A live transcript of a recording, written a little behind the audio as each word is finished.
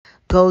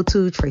go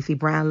to Tracy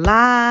Brown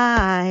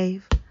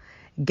Live.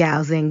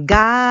 Gals and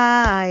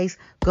guys,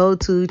 go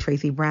to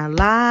Tracy Brown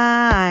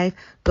Live.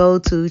 Go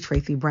to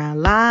Tracy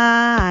Brown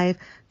Live.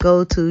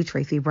 Go to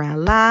Tracy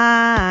Brown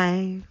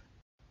Live.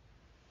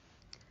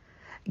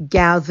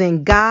 Gals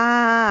and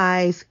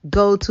guys,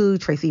 go to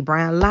Tracy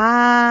Brown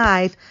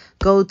Live.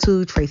 Go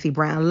to Tracy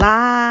Brown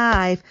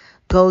Live.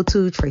 Go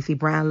to Tracy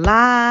Brown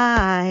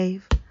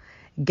Live.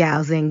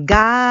 Gals and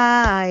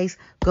guys,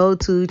 go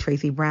to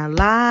Tracy Brown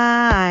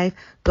Live.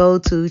 Go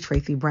to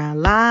Tracy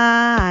Brown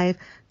Live.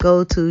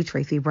 Go to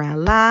Tracy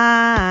Brown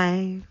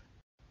Live.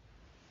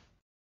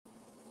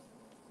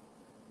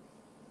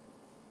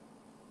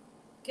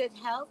 Good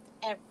health,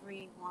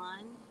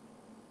 everyone.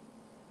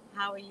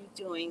 How are you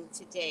doing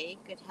today?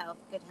 Good health,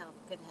 good health,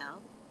 good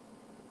health.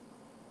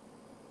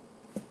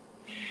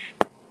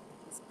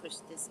 Let's push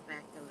this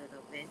back a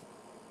little bit.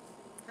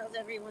 How's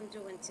everyone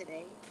doing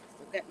today?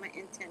 Still got my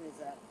antennas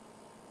up.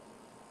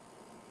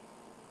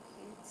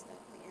 Can't stop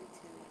the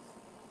antennas.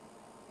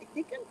 I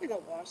think I'm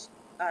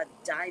gonna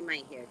dye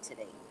my hair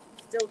today.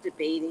 Still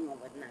debating on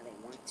whether or not I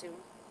want to.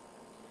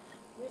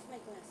 Where's my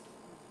glasses?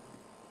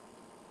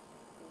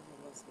 Oh,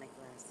 I lost my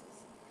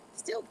glasses.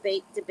 Still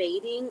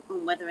debating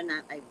on whether or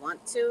not I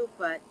want to,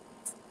 but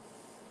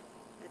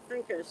I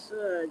think I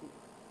should.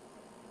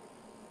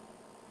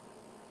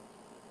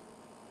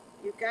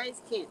 You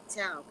guys can't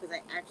tell because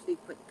I actually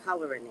put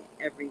color in it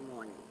every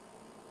morning.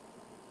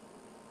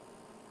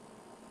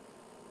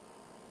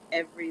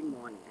 Every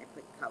morning I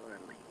put color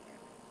in my hair.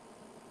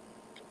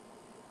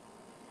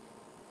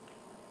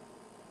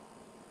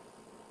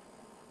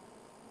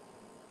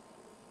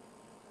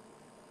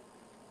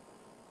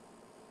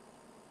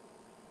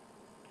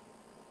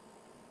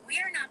 We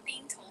are not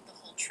being told the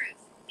whole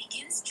truth.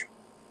 Begins.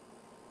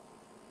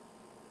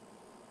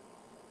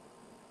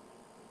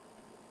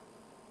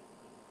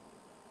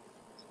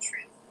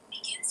 Truth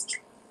begins.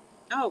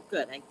 Oh,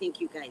 good. I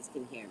think you guys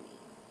can hear me.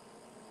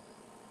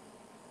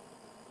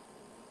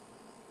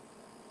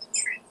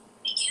 Truth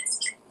begins.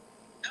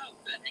 Oh,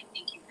 good. I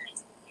think you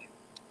guys can hear me.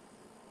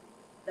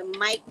 The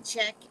mic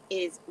check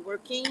is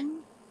working.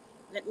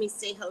 Let me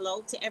say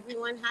hello to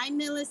everyone. Hi,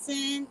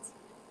 Millicent.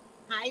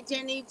 Hi,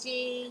 Jenny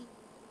G.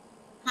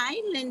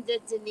 Hi, Linda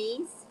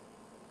Denise.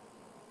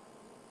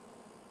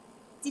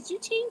 Did you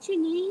change your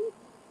name?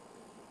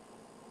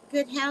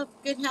 Good health,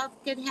 good health,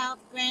 good health.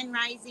 Grand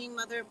Rising,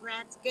 Mother of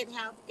Brats. Good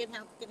health, good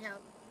health, good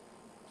health.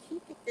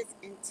 Can't get this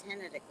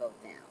antenna to go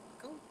down.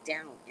 Go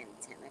down,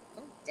 antenna.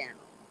 Go down.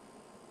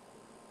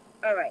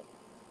 All right.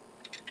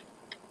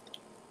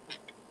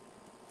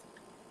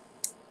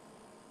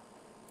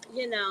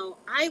 You know,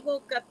 I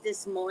woke up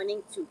this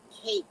morning to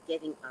Kate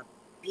getting a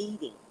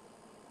beating.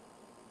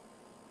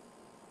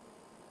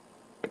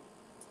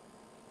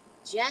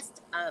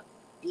 Just a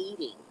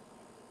beating.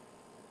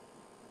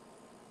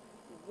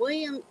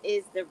 William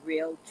is the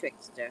real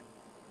trickster.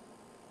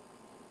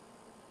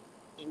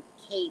 And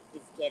Kate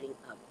is getting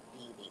a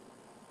beating.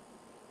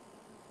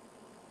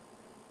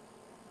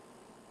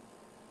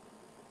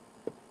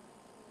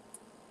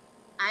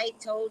 I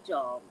told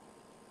y'all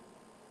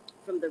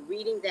from the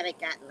reading that I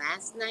got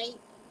last night,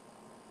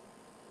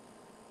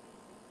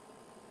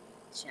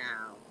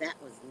 child,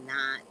 that was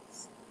not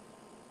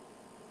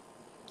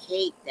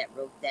Kate that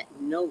wrote that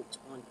note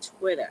on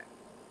Twitter.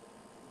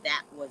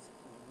 That was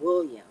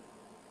William.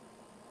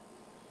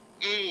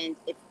 And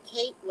if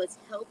Kate was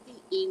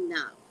healthy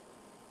enough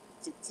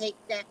to take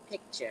that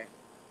picture,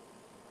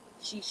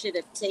 she should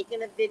have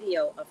taken a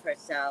video of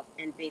herself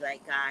and be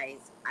like,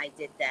 guys, I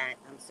did that.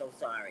 I'm so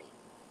sorry.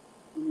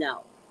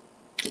 No.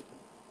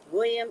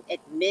 William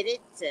admitted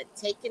to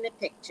taking a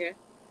picture.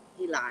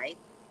 He lied.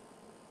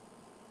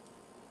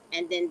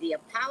 And then the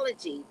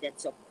apology that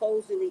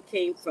supposedly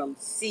came from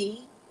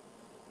C.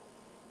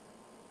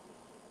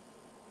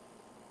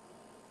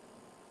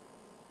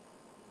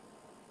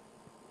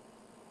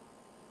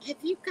 Have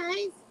you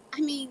guys,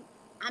 I mean,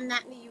 I'm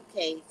not in the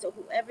UK, so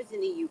whoever's in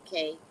the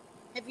UK,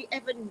 have you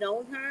ever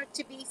known her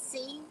to be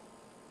C?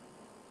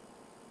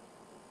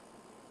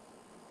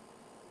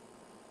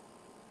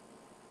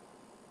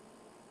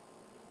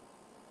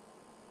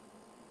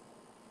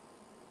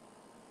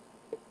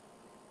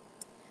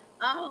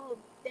 Oh,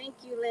 thank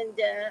you,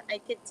 Linda. I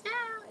could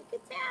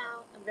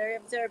tell. I'm very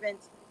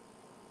observant.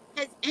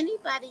 Has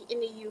anybody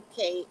in the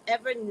UK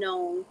ever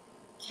known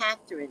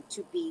Catherine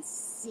to be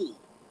C?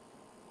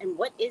 And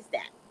what is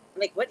that?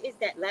 Like, what is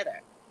that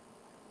letter?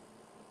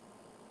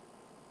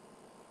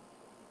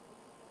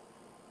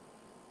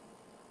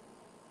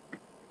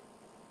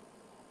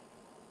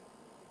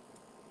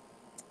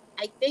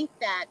 I think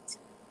that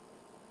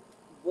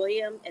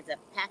William is a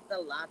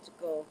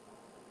pathological,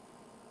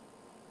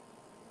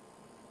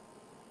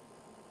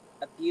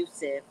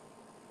 abusive,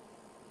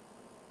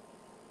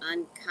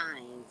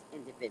 unkind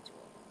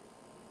individual.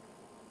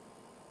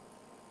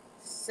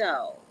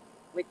 So,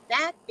 with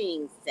that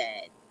being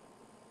said,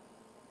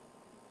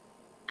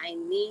 I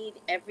need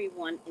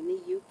everyone in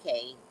the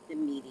UK, the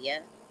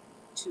media,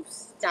 to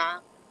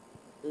stop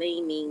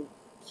blaming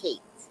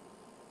Kate.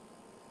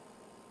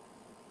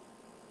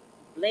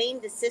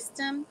 blame the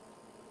system,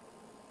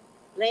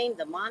 blame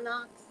the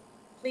monarchs.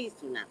 Please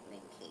do not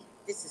blame Kate.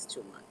 This is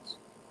too much.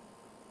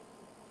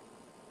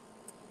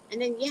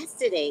 And then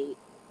yesterday,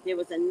 there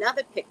was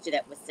another picture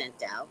that was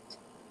sent out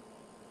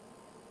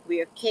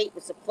where Kate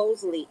was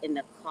supposedly in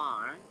the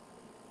car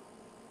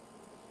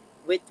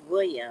with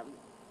William.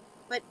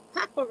 But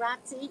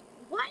paparazzi,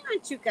 why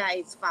aren't you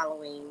guys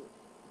following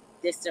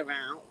this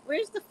around?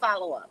 Where's the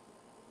follow-up?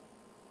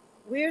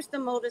 Where's the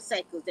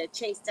motorcycles that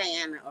chase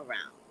Diana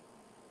around?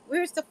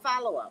 Where's the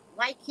follow-up?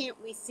 Why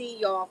can't we see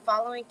y'all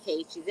following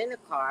Kate? She's in the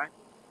car,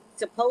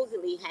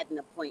 supposedly had an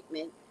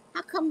appointment.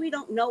 How come we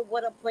don't know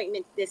what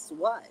appointment this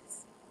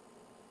was?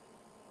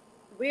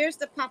 Where's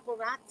the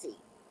paparazzi?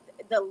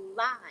 The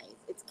lies.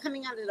 It's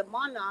coming out of the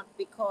monarch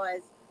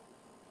because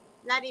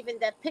not even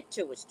that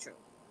picture was true.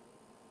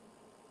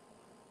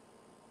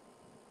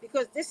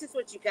 Because this is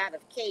what you got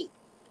of Kate.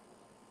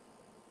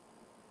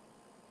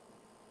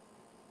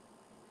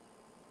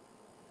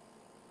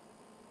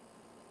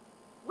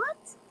 What?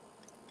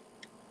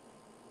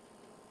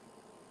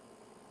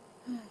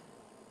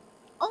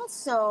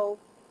 Also,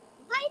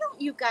 why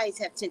don't you guys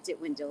have tinted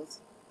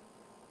windows?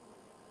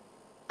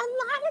 A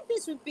lot of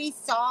this would be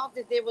solved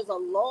if there was a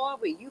law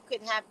where you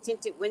could have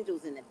tinted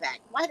windows in the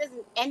back. Why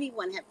doesn't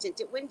anyone have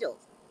tinted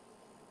windows?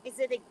 Is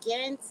it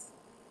against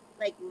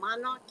like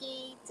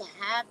monarchy to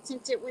have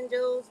tinted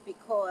windows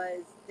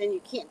because then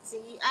you can't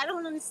see? I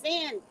don't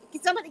understand.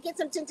 Can somebody get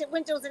some tinted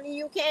windows in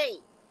the UK?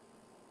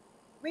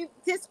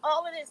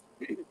 All of this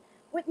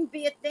wouldn't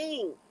be a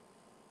thing.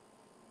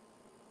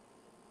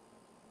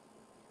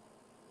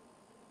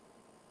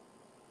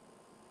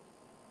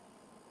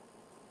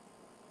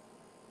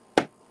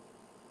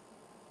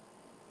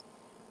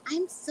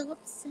 I'm so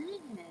upset.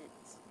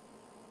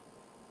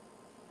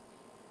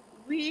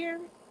 Where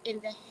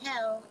in the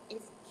hell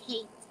is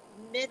Kate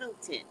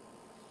Middleton?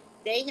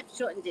 They have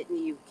shortened it in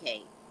the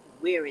UK.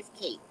 Where is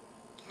Kate?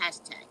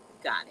 Hashtag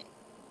got it.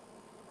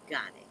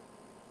 Got it.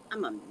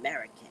 I'm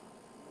American.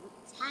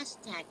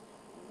 Hashtag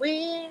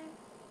where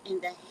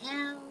in the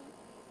hell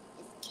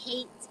is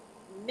Kate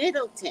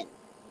Middleton?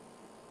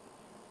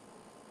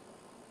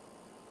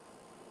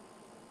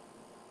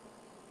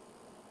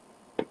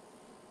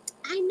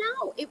 I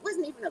know. It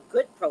wasn't even a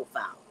good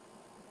profile.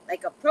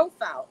 Like a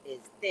profile is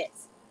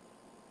this.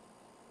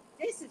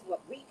 This is what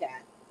we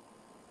got.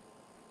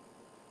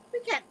 We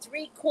got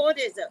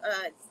 3/4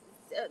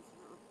 of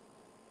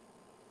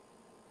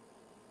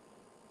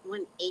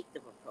 1/8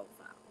 of a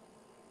profile.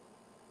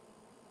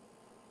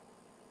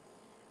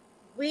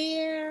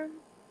 Where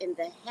in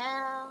the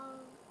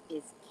hell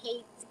is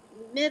Kate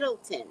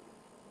Middleton?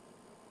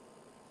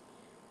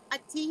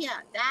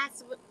 Atia,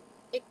 that's what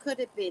it could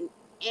have been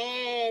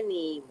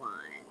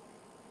anyone.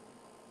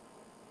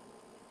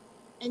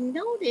 And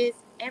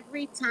notice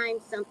every time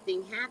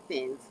something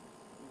happens,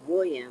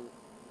 William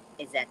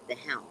is at the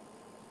helm.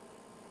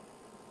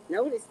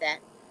 Notice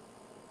that.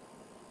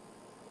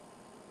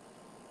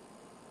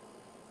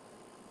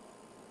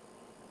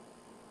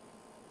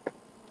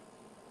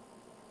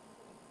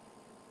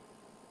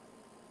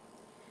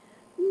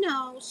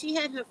 No, she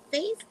had her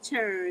face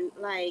turned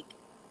like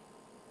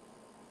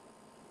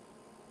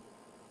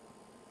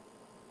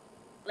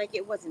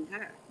it wasn't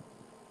her.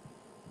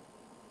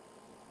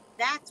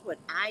 That's what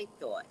I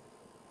thought.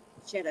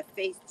 She had her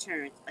face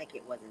turned like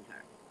it wasn't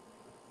her.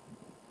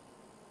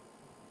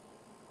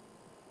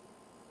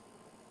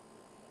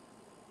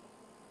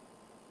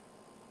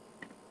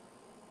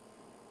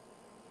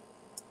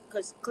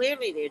 Because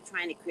clearly they're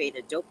trying to create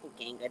a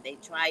doppelganger. They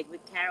tried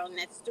with Carol in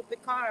that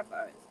stupid car of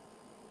hers.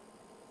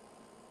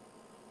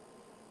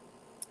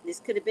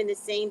 This could have been the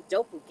same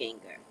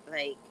doppelganger.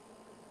 Like,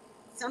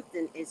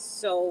 something is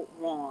so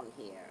wrong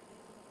here.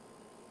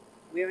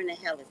 Where in the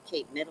hell is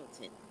Kate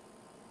Middleton?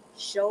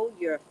 Show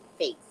your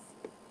face.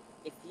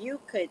 If you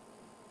could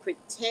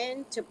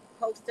pretend to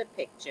post a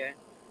picture,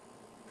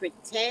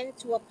 pretend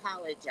to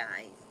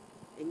apologize,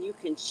 then you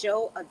can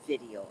show a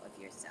video of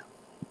yourself.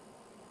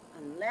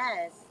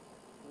 Unless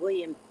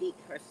William beat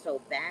her so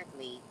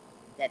badly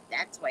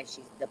that's why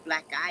the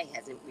black eye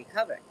hasn't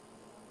recovered,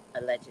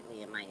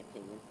 allegedly, in my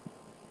opinion.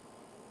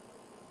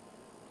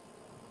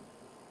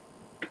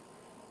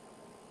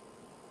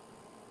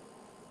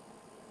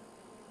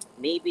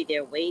 Maybe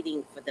they're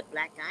waiting for the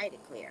black eye to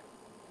clear.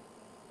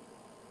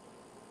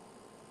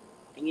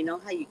 And you know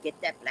how you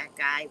get that black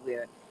eye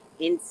where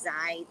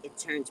inside it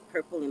turns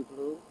purple and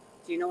blue?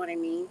 Do you know what I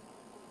mean?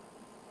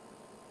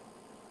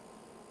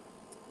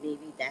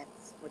 Maybe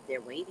that's what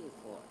they're waiting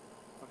for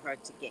her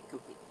to get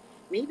complete.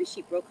 Maybe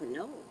she broke her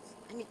nose.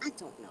 I mean, I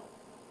don't know.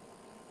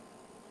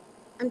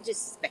 I'm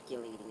just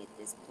speculating at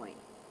this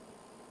point.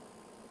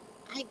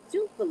 I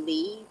do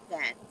believe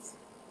that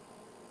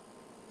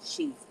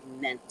she's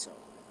mental.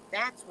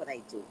 That's what I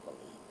do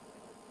believe.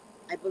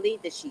 I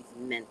believe that she's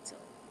mental.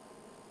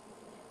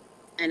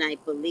 And I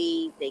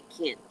believe they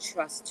can't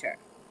trust her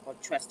or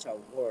trust her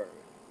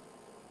word.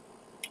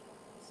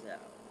 So,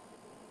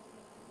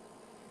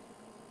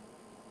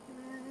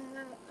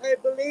 I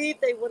believe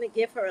they want to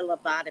give her a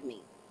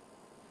lobotomy.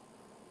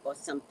 or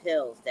some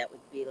pills that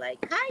would be like,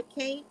 "Hi,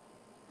 Kate.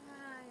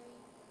 Hi,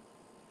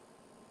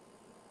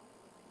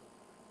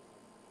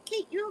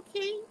 Kate. You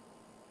okay?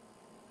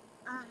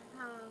 Uh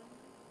huh."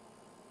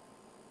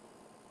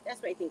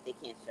 That's why I think they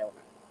can't show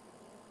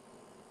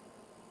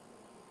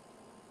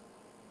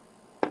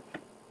her.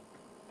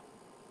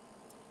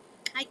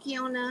 Hi,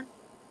 Kiona.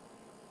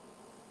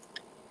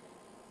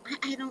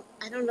 I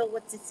don't know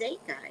what to say,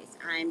 guys.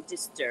 I'm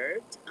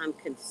disturbed. I'm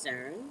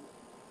concerned.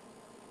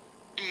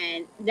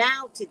 And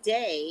now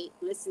today,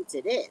 listen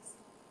to this.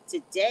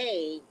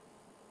 Today,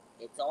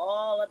 it's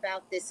all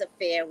about this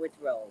affair with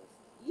Rose.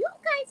 You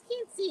guys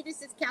can't see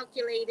this is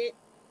calculated.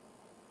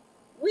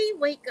 We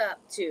wake up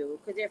to,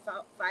 because they're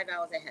 5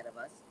 hours ahead of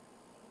us,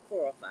 4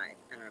 or 5,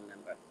 I don't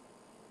remember.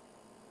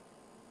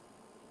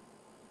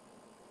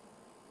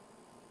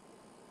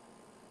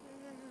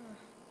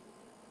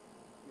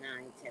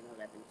 9, 10,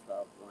 11,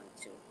 12, 1,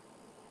 2.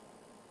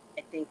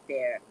 I think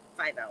they're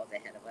 5 hours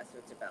ahead of us, so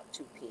it's about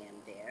 2 p.m.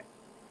 there.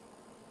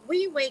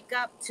 We wake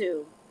up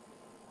to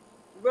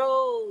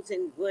Rose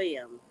and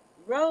William.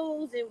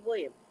 Rose and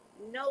William.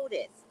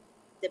 Notice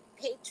the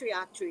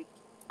patriarchy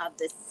of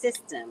the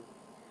system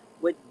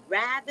would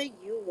rather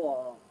you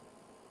all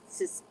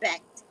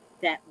suspect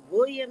that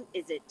William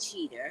is a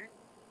cheater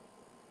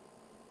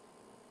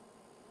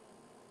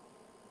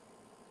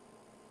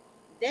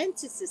than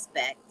to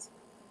suspect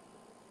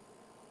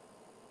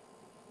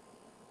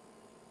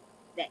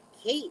that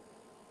Kate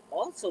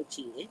also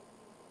cheated,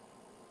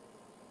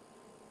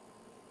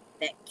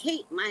 that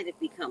Kate might have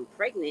become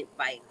pregnant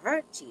by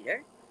her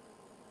cheater,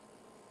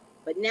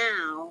 but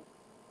now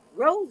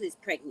Rose is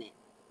pregnant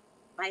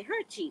by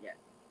her cheater.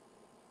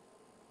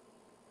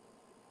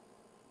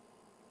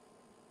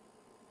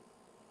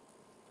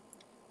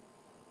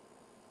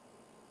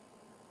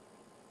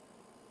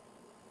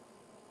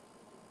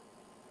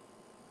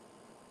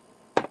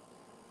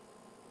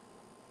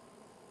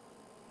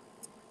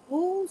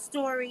 Whose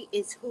story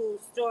is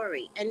whose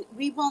story? And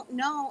we won't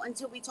know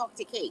until we talk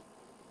to Kate.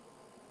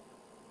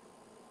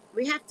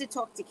 We have to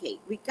talk to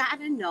Kate. We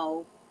gotta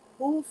know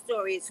whose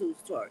story is whose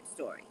story.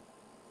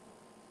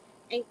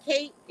 And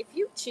Kate, if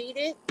you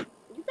cheated,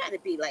 you gotta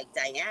be like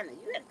Diana.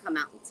 You gotta come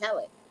out and tell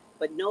it.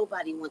 But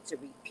nobody wants a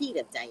repeat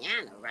of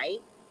Diana,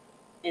 right?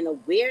 In a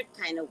weird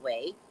kind of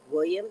way,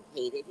 William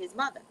hated his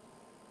mother.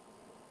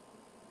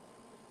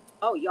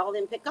 Oh, y'all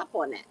didn't pick up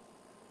on that.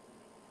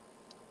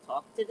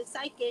 Talk to the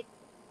psychic.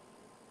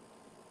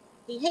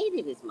 He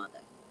hated his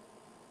mother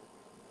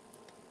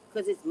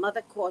because his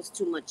mother caused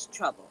too much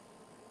trouble.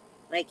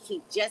 Like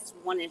he just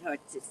wanted her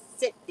to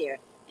sit there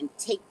and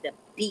take the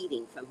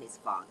beating from his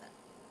father.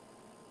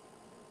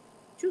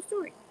 True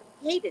story.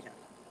 He hated her.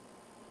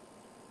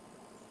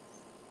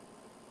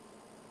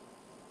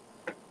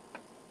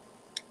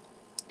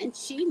 And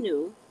she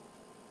knew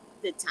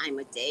the time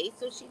of day,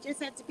 so she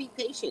just had to be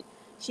patient.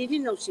 She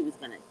didn't know she was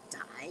going to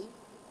die.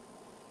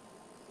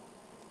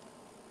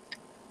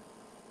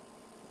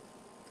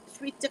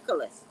 It's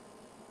ridiculous.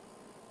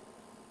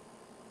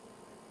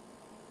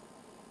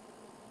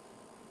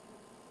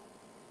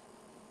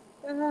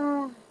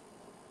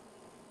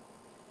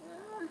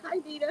 Hi,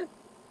 Dita.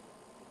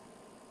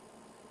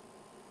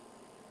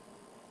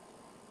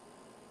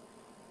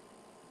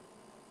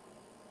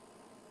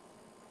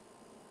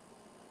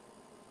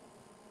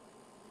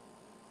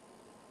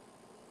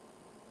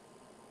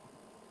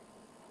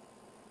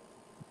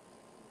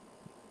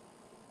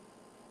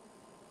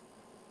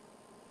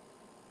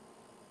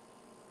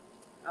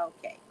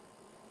 Okay.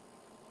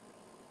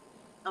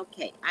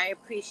 Okay, I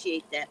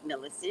appreciate that,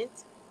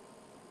 Millicent.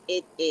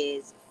 It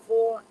is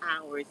 4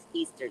 hours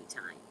Eastern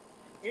time.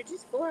 They're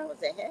just 4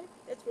 hours ahead?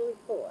 That's really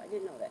cool. I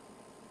didn't know that.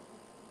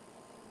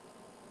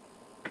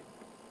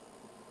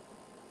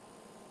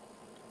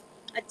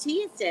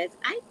 Atia says,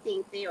 I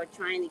think they are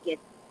trying to get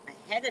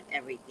ahead of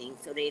everything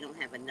so they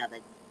don't have another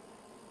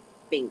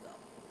bingo.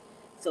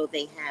 So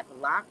they have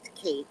locked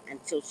Kate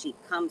until she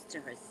comes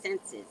to her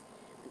senses,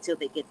 until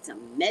they get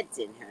some meds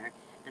in her,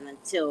 and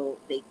until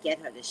they get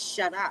her to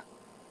shut up.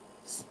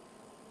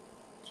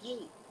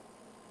 Kate,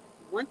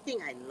 one thing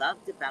I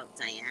loved about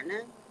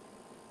Diana,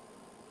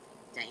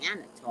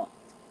 Diana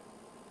talked.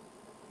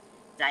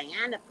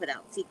 Diana put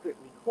out secret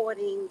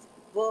recordings,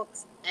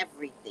 books,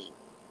 everything.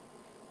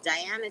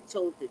 Diana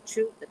told the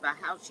truth about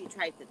how she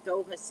tried to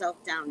throw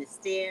herself down the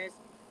stairs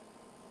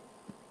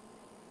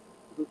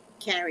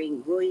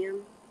carrying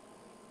William.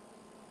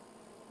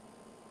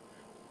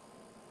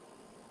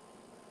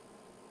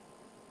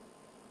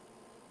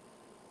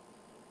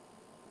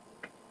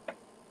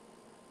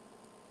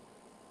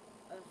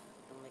 Ugh,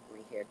 don't make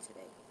me hair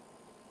today.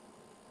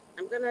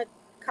 I'm gonna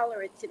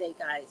color it today,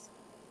 guys.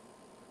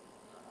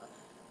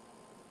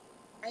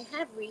 I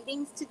have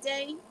readings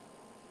today,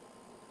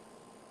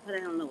 but I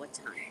don't know what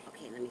time.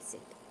 Okay, let me see.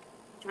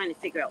 I'm trying to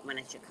figure out when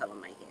I should color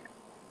my hair.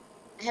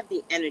 I have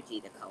the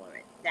energy to color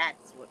it.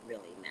 That's what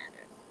really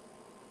matters.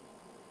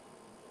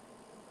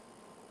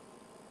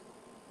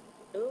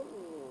 Ooh.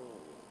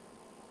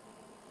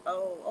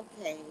 Oh,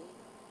 okay.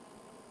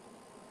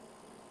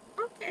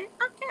 Okay.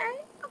 I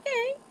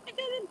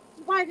got a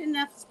wide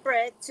enough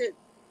spread to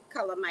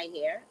color my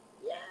hair.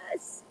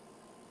 Yes.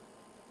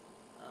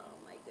 Oh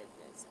my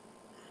goodness.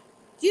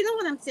 Do you know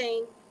what I'm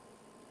saying?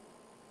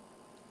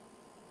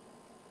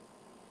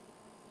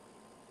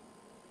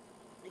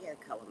 I gotta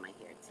color my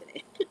hair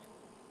today.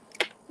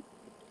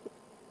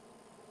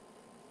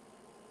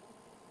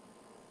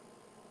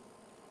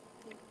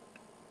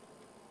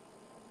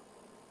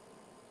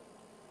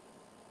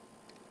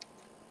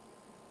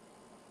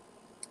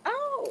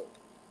 Oh,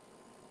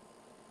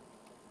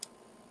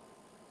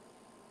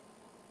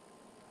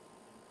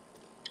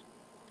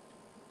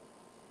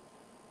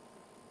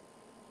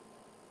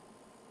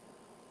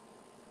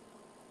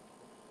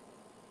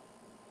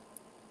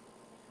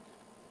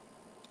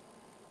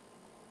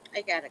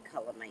 I gotta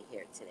color my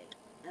hair today.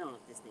 I don't know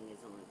if this thing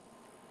is on.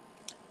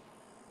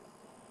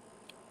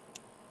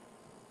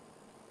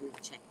 Let me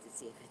check to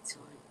see if it's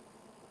on.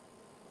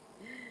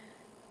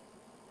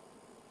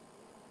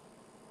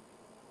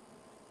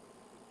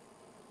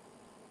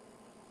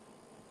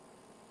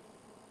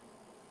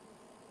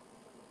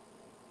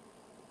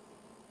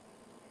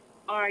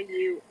 Are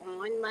you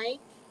on, Mike?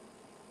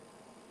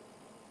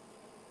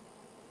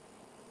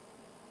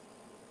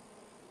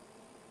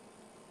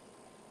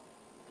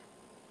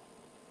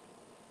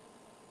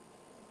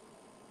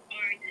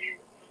 Are you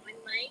on,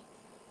 Mike?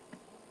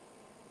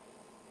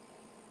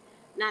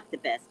 Not the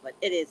best, but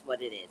it is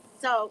what it is.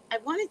 So I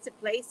wanted to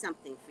play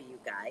something for you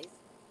guys.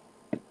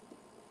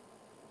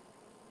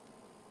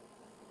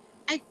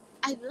 I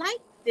I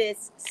like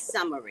this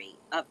summary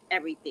of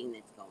everything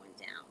that's going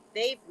down.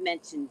 They've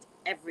mentioned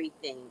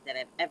everything that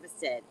I've ever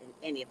said in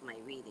any of my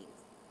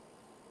readings.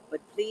 But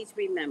please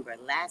remember,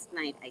 last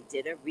night I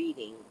did a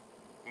reading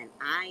and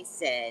I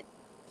said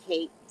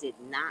Kate did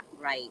not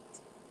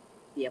write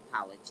the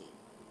apology.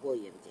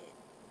 William did.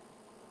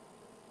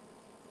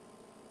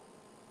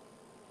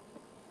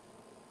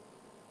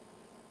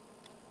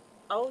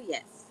 Oh,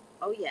 yes.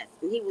 Oh, yes.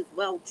 And he was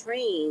well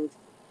trained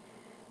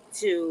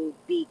to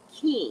be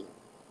king.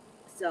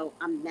 So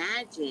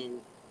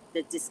imagine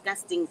the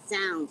disgusting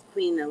sounds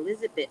Queen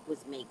Elizabeth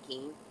was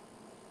making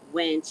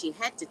when she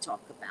had to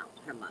talk about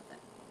her mother,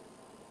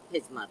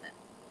 his mother.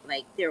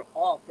 Like, they're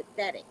all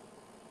pathetic.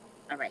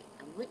 All right,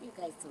 I want you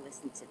guys to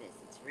listen to this.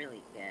 It's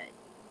really good.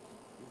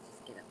 Let me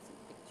just get up some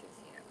pictures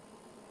here.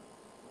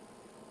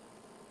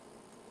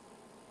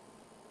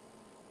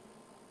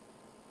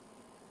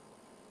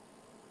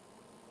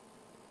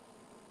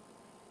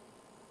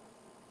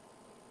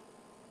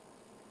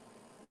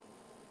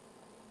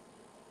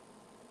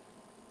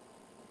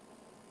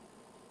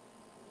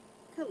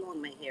 Look how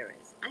long my hair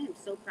is. I am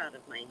so proud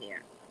of my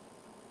hair.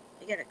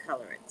 I gotta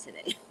color it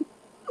today.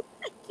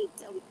 I keep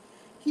telling you.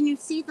 Can you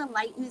see the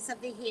lightness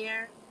of the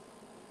hair?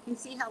 Can you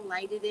see how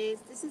light it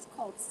is? This is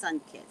called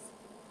sun kissed.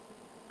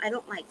 I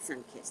don't like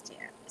sun kissed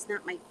hair. It's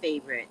not my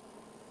favorite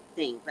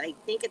thing, but I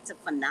think it's a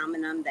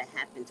phenomenon that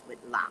happens with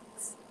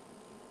locks,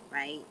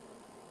 right?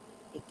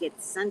 It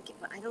gets sun kissed,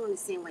 but I don't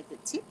understand why the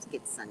tips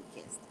get sun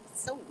kissed.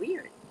 It's so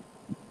weird.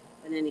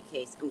 But in any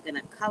case, I'm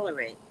gonna color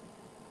it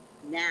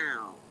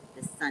now,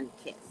 the sun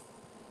kissed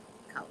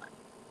color.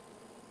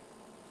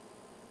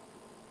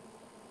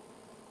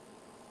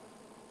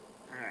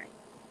 All right,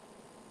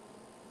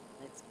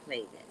 let's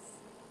play this.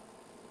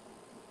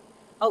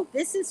 Oh,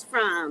 this is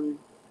from,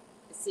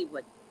 let's see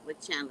what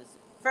channel is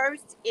it?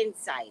 First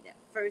Insider.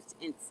 First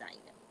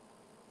Insider.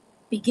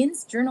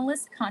 Begins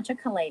journalist Concha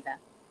Calleja,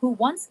 who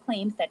once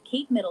claimed that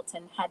Kate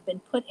Middleton had been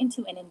put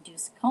into an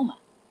induced coma.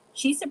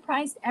 She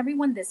surprised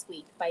everyone this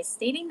week by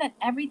stating that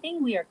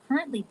everything we are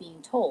currently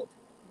being told,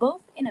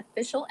 both in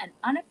official and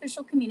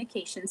unofficial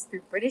communications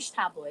through British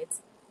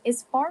tabloids,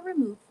 is far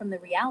removed from the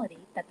reality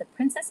that the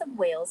Princess of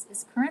Wales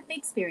is currently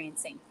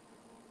experiencing.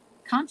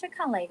 Concha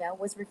Calleja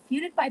was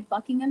refuted by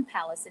Buckingham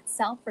Palace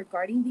itself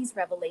regarding these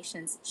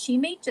revelations she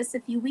made just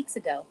a few weeks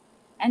ago,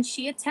 and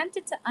she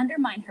attempted to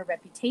undermine her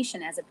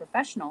reputation as a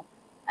professional,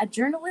 a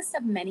journalist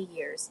of many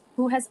years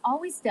who has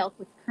always dealt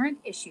with current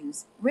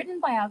issues, written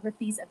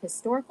biographies of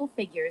historical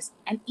figures,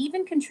 and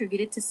even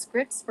contributed to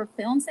scripts for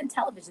films and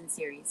television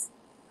series.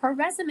 Her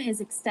resume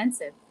is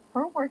extensive.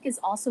 Her work is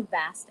also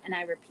vast, and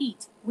I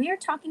repeat, we are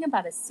talking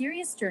about a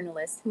serious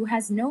journalist who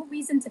has no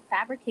reason to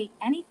fabricate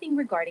anything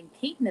regarding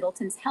Kate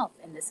Middleton's health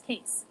in this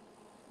case.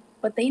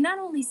 But they not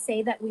only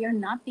say that we are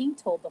not being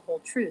told the whole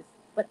truth,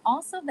 but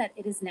also that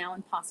it is now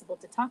impossible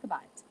to talk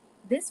about it.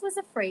 This was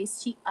a phrase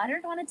she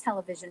uttered on a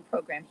television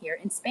program here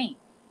in Spain.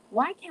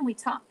 Why can't we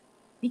talk?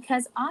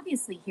 Because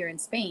obviously here in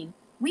Spain,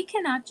 we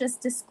cannot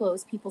just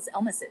disclose people's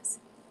illnesses.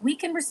 We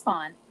can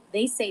respond,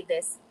 they say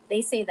this,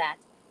 they say that,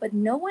 but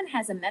no one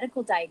has a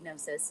medical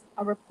diagnosis,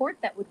 a report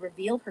that would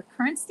reveal her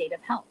current state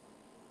of health.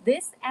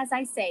 This, as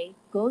I say,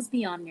 goes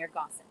beyond mere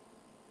gossip.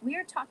 We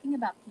are talking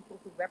about people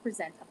who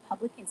represent a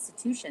public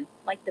institution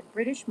like the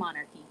British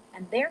monarchy,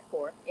 and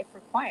therefore, if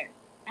required,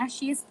 as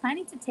she is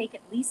planning to take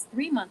at least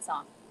 3 months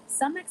off,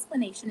 some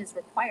explanation is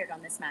required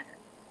on this matter.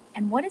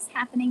 And what is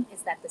happening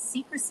is that the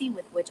secrecy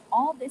with which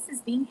all this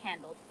is being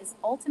handled is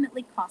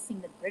ultimately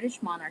costing the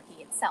British monarchy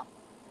itself.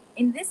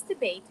 In this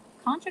debate,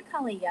 Concha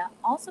Calleja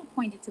also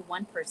pointed to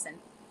one person,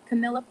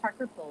 Camilla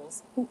Parker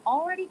Bowles, who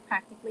already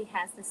practically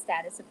has the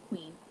status of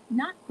queen,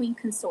 not queen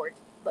consort,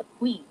 but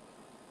queen.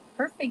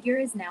 Her figure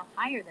is now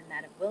higher than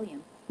that of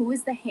William, who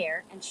is the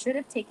heir and should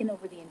have taken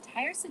over the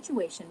entire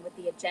situation with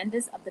the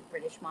agendas of the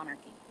British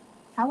monarchy.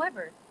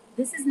 However,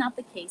 this is not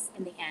the case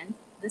in the end.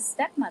 The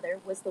stepmother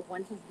was the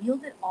one who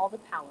wielded all the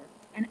power,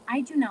 and I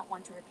do not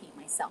want to repeat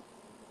myself.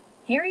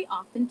 Harry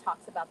often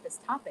talks about this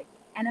topic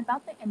and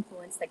about the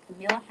influence that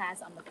Camilla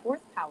has on the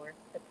fourth power,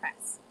 the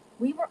press.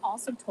 We were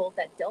also told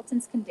that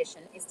Dalton's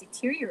condition is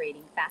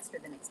deteriorating faster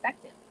than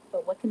expected.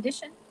 But what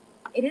condition?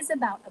 It is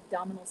about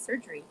abdominal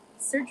surgery,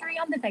 surgery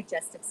on the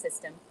digestive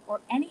system,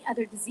 or any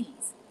other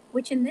disease,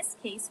 which in this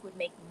case would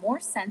make more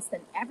sense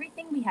than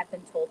everything we have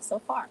been told so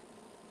far.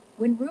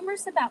 When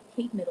rumors about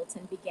Kate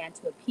Middleton began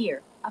to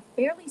appear, a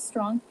fairly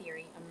strong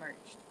theory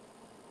emerged.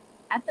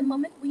 At the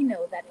moment, we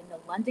know that in the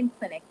London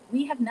clinic,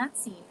 we have not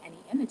seen any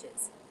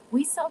images.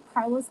 We saw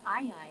Carlos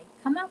II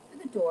come out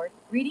through the door,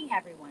 greeting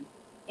everyone.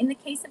 In the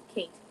case of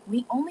Kate,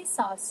 we only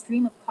saw a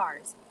stream of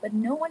cars, but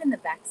no one in the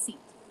back seat.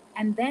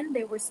 And then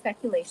there were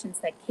speculations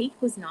that Kate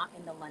was not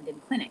in the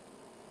London clinic.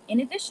 In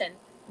addition,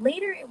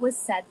 later it was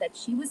said that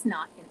she was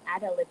not in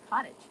Adelaide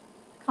Cottage.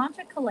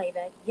 Concha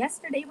Calleja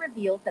yesterday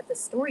revealed that the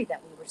story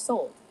that we were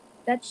sold,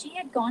 that she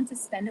had gone to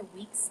spend a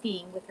week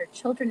skiing with her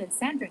children in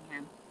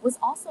Sandringham, was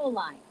also a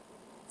lie.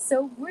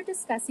 So we're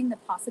discussing the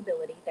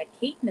possibility that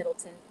Kate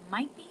Middleton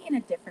might be in a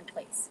different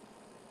place.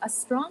 A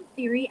strong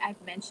theory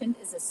I've mentioned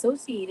is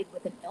associated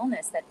with an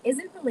illness that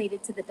isn't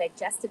related to the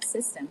digestive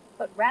system,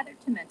 but rather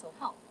to mental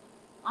health.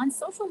 On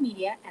social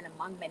media and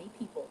among many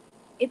people,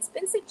 it's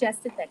been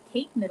suggested that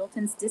Kate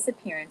Middleton's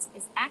disappearance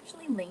is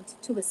actually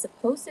linked to a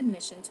supposed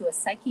admission to a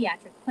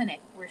psychiatric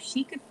clinic where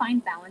she could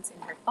find balance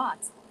in her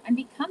thoughts and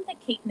become the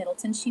Kate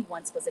Middleton she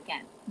once was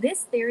again.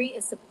 This theory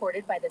is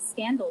supported by the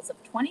scandals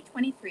of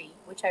 2023,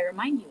 which I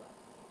remind you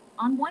of.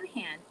 On one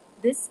hand,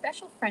 this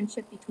special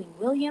friendship between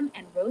William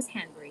and Rose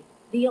Hanbury,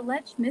 the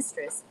alleged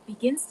mistress,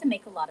 begins to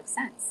make a lot of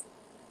sense.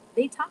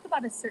 They talk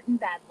about a certain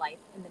bad life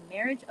in the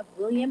marriage of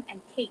William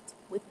and Kate,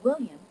 with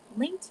William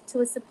linked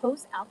to a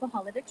supposed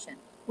alcohol addiction,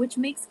 which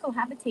makes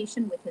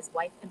cohabitation with his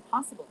wife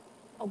impossible.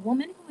 A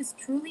woman who is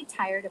truly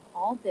tired of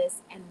all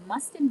this and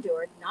must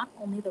endure not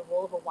only the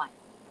role of a wife,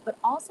 but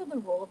also the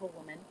role of a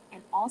woman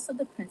and also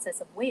the Princess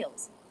of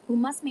Wales, who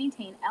must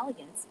maintain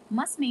elegance,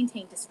 must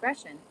maintain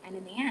discretion, and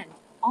in the end,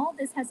 all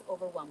this has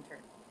overwhelmed her.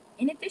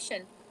 In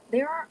addition,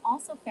 there are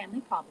also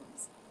family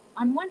problems.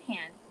 On one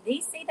hand,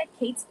 they say that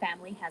Kate's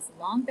family has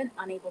long been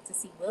unable to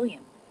see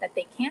William, that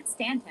they can't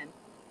stand him,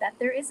 that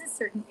there is a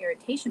certain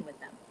irritation with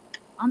them.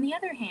 On the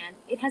other hand,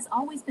 it has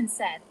always been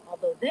said,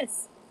 although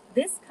this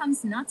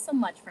comes not so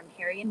much from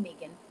Harry and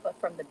Meghan, but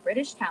from the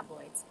British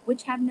tabloids,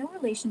 which have no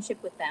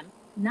relationship with them,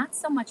 not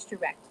so much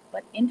direct,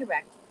 but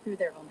indirect through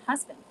their own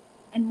husband.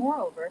 And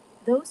moreover,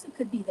 those who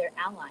could be their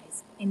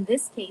allies, in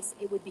this case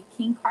it would be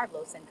King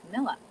Carlos and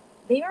Camilla.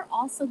 They are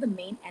also the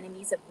main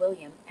enemies of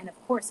William and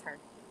of course her.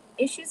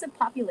 Issues of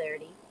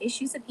popularity,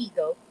 issues of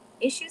ego,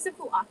 issues of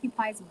who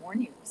occupies more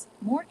news,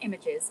 more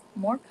images,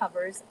 more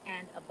covers,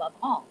 and above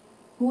all,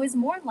 who is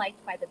more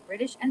liked by the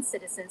British and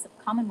citizens of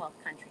Commonwealth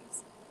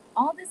countries.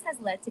 All this has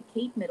led to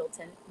Kate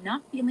Middleton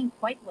not feeling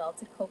quite well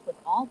to cope with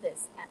all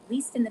this, at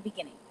least in the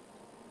beginning.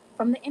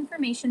 From the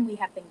information we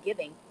have been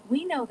giving,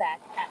 we know that,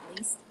 at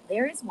least,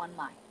 there is one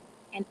lie.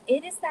 And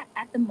it is that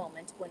at the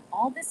moment when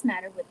all this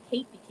matter with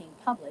Kate became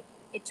public,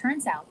 it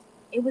turns out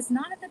it was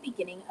not at the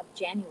beginning of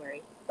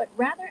January, but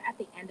rather at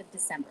the end of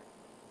December.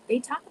 They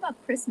talk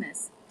about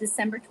Christmas,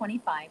 December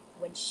 25,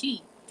 when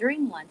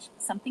during lunch,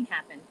 something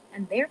happened,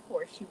 and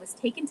therefore she was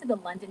taken to the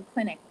London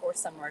clinic or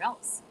somewhere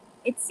else.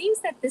 It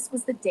seems that this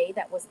was the day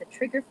that was the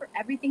trigger for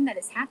everything that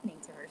is happening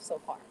to her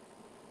so far.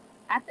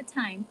 At the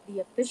time, the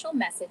official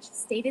message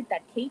stated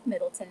that Kate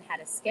Middleton had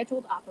a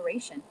scheduled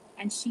operation,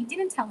 and she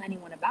didn't tell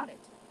anyone about it,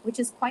 which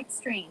is quite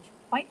strange,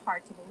 quite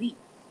hard to believe.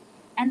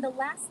 And the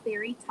last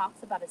theory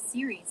talks about a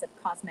series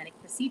of cosmetic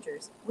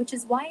procedures, which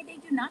is why they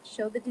do not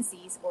show the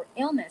disease or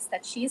illness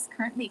that she is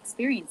currently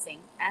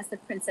experiencing as the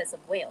Princess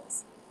of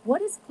Wales.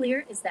 What is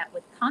clear is that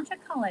with Concha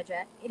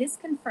Calleja, it is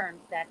confirmed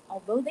that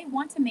although they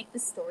want to make the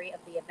story of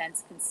the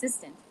events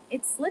consistent,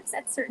 it slips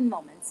at certain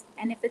moments,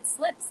 and if it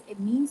slips, it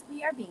means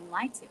we are being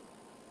lied to.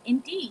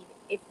 Indeed,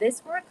 if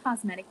this were a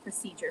cosmetic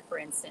procedure, for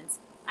instance,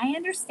 I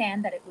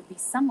understand that it would be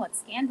somewhat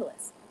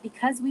scandalous,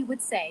 because we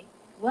would say,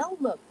 well,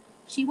 look,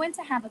 she went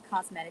to have a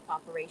cosmetic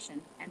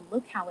operation, and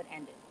look how it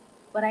ended.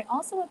 But I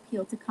also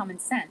appeal to common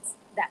sense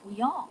that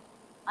we all,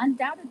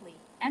 undoubtedly,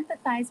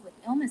 empathize with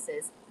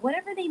illnesses,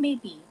 whatever they may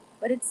be,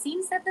 but it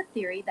seems that the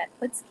theory that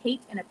puts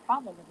Kate in a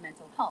problem with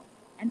mental health,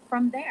 and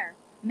from there,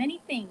 many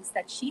things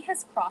that she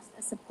has crossed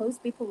a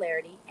supposed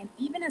bipolarity and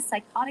even a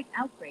psychotic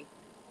outbreak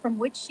from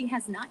which she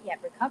has not yet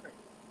recovered.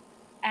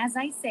 As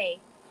I say,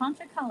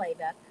 Concha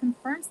Calleja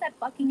confirms that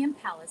Buckingham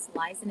Palace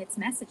lies in its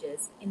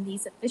messages in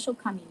these official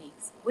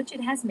communiques, which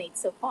it has made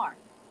so far,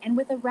 and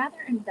with a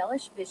rather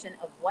embellished vision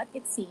of what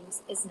it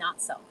seems is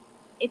not so.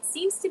 It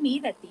seems to me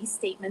that these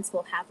statements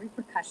will have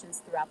repercussions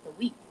throughout the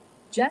week.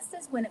 just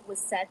as when it was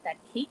said that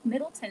Kate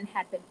Middleton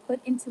had been put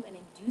into an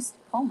induced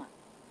coma.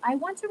 I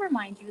want to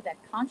remind you that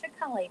Concha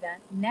Calleja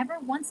never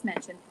once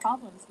mentioned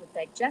problems with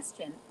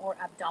digestion or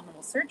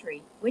abdominal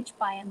surgery, which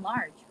by and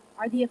large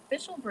are the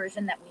official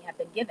version that we have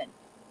been given.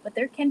 But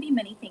there can be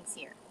many things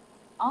here.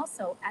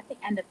 Also, at the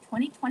end of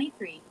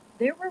 2023,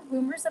 there were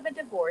rumors of a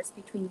divorce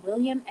between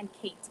William and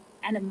Kate,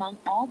 and among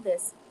all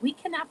this, we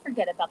cannot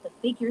forget about the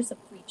figures of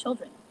 3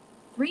 children.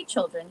 3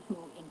 children who,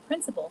 in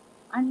principle,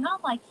 are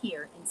not like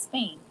here in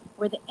Spain,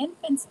 where the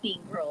infants,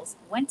 being girls,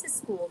 went to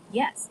school,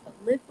 yes,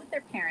 but lived with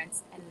their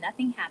parents and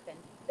nothing happened.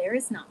 There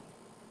is not.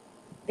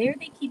 There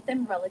they keep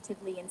them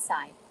relatively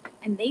inside,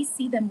 and they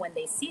see them when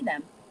they see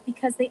them,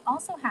 because they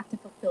also have to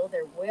fulfill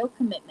their royal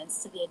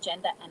commitments to the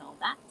agenda and all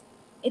that.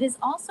 It is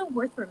also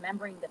worth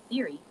remembering the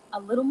theory, a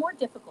little more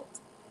difficult,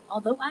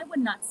 although I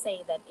would not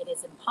say that it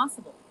is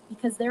impossible,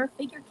 because there a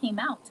figure came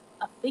out,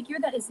 a figure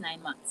that is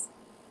 9 months.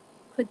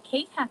 Could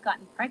Kate have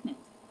gotten pregnant?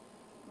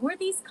 Were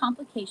these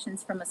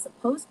complications from a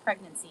supposed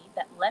pregnancy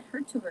that led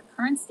her to her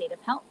current state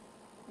of health?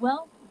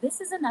 Well, this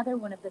is another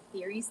one of the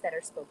theories that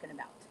are spoken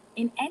about.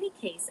 In any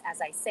case,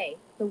 as I say,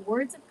 the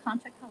words of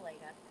Concha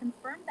Calleja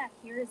confirm that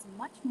here is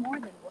much more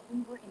than what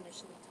we were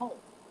initially told.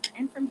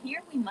 And from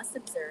here we must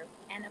observe,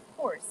 and of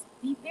course,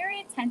 be very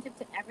attentive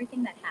to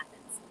everything that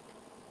happens.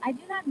 I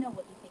do not know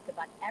what you think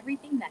about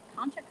everything that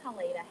Concha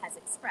Calleja has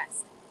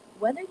expressed,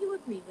 whether you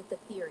agree with the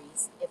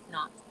theories. If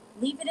not,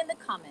 leave it in the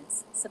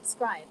comments,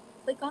 subscribe,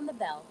 click on the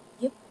bell,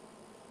 give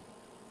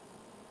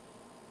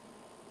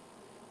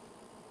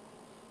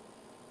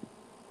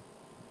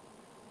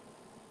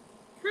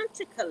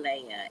Concha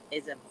Calleja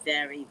is a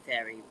very,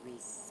 very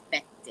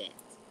respected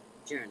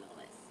journalist.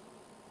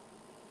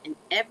 And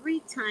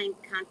every time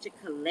Concha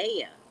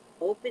Calleja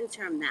opens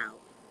her mouth,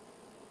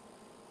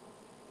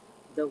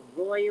 the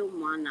royal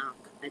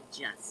monarch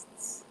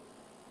adjusts.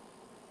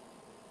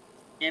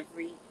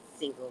 Every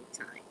single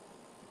time.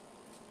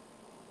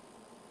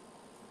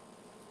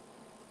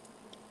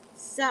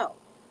 So,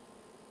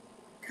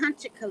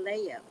 Concha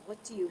Calleja,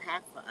 what do you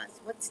have for us?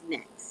 What's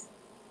next?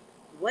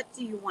 What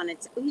do you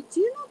want to... Do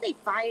you know they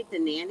fired the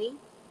nanny?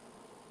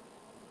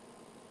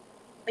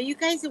 Are you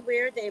guys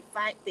aware they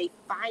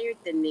fired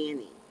the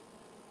nanny?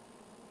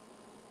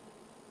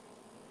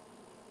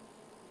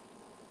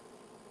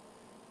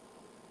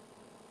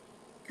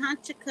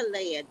 Concha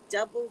Calleja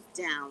doubles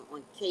down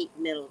on Kate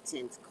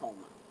Middleton's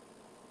coma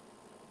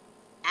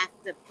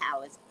after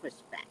Palace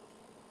pushback.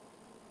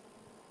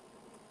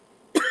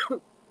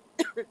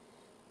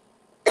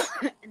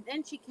 And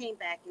then she came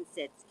back and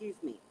said, excuse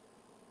me,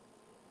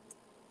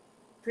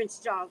 Prince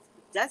Charles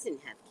doesn't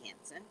have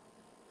cancer.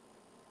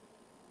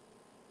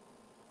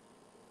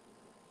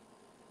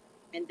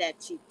 And that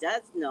she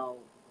does know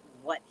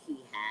what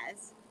he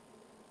has.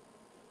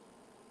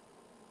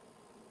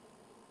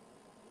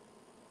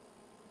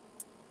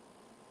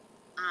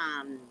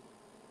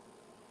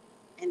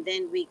 And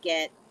then we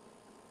get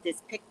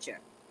this picture.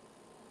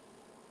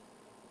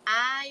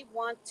 I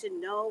want to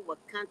know what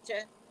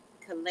Concha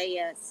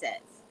Calleja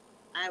says.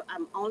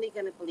 I'm only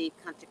going to believe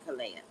Concha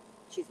Calleja.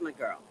 She's my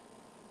girl.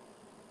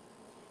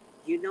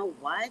 You know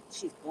what?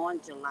 She's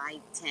born July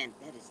 10th.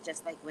 That is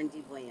just like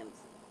Wendy Williams.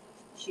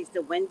 She's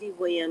the Wendy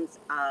Williams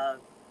of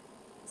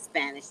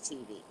Spanish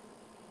TV.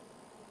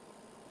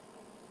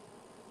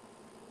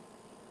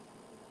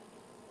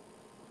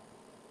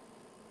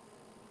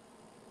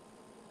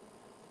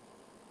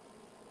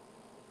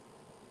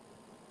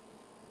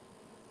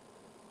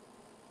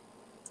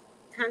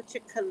 Concha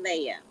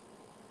Calleja.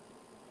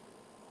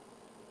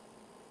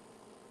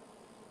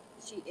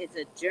 She is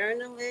a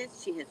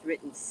journalist. She has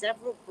written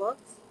several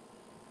books.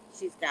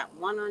 She's got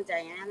one on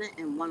Diana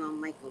and one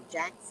on Michael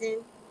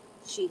Jackson.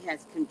 She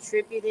has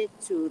contributed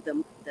to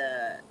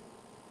the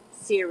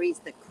series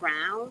The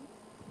Crown.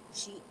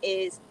 She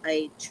is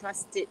a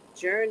trusted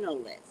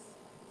journalist.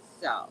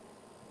 So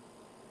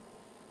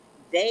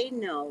they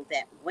know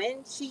that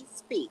when she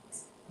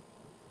speaks,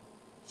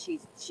 she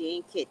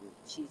ain't kidding.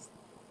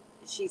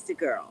 She's the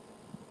girl.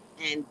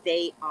 And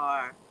they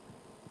are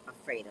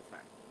afraid of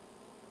her.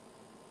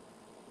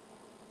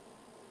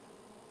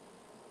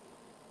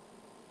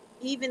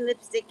 Even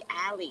Lipstick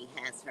Alley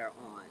has her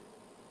on.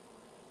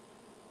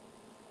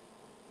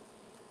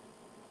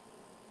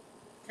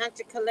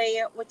 Concha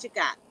Calleja, what you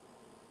got?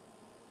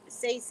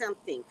 Say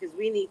something, because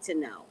we need to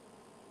know.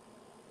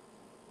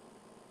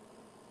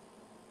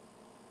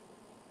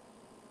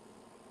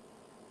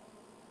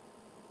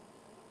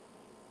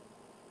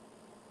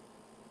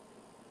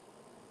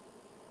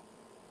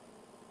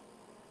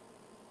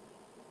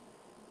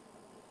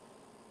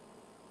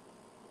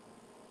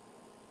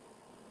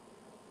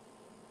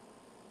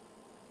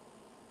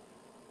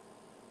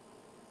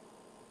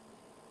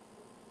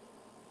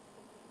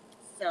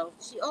 So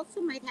she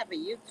also might have a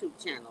YouTube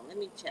channel. Let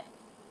me check.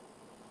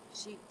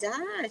 She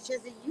does. She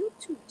has a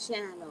YouTube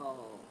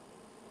channel.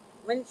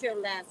 When's your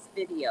last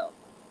video?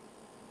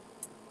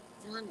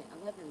 Darn it,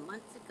 11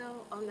 months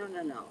ago? Oh,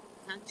 no.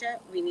 Concha,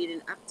 we need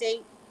an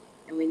update,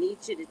 and we need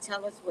you to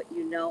tell us what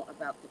you know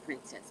about the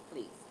princess,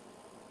 please.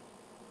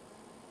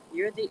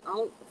 You're the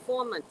only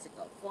 4 months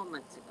ago. 4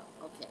 months ago.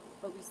 Okay,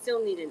 but we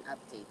still need an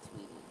update,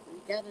 sweetie. We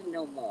gotta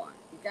know more.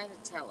 You gotta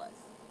tell us.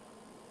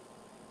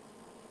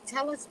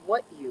 Tell us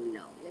what you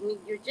know. I mean,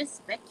 you're just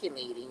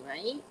speculating,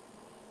 right?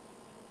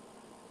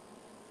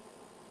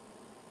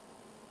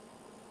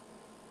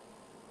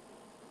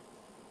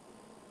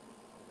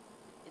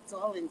 It's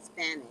all in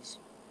Spanish.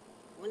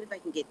 I wonder if I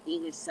can get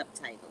English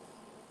subtitles.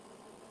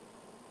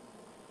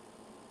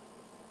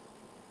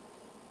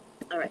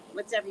 All right,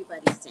 what's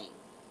everybody saying?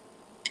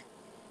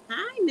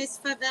 Hi, Miss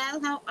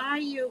Favel. How are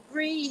you?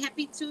 Bree,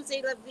 happy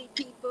Tuesday, lovely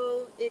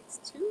people. It's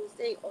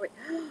Tuesday. Or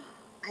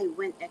I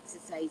went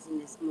exercising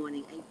this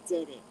morning. I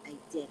did it. I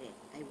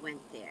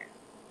went there.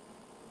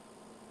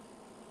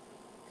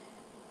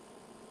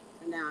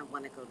 And now I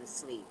want to go to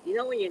sleep. You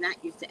know when you're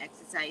not used to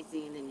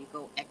exercising and you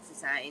go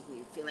exercise and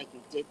you feel like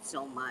you did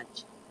so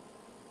much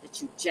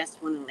that you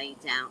just want to lay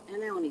down.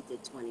 And I only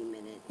did 20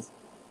 minutes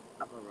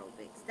of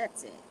aerobics.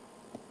 That's it.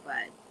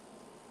 But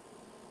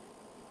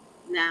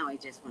now I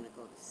just want to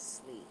go to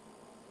sleep.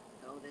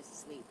 Go to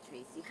sleep,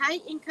 Tracy. Hi,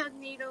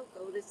 Incognito.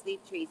 Go to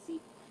sleep, Tracy.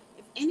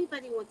 If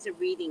anybody wants a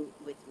reading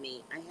with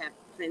me, I have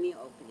plenty of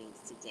openings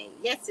today.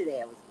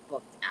 Yesterday I was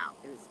booked out.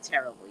 It was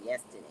terrible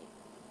yesterday.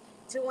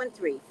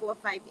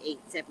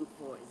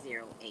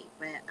 213-458-7408.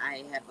 But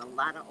I have a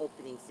lot of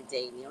openings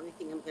today. And the only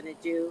thing I'm going to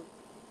do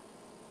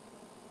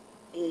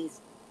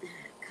is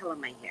color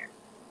my hair.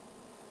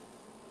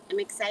 I'm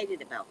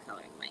excited about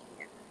coloring my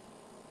hair.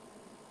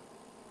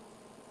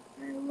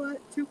 I want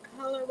to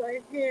color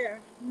my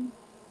hair.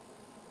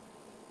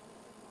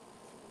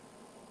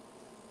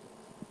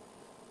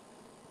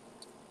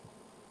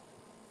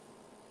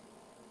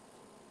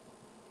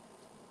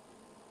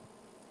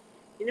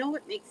 You know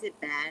what makes it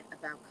bad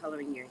about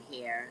coloring your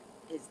hair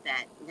is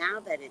that now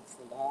that it's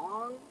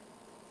long,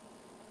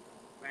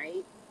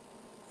 right,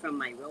 from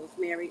my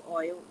rosemary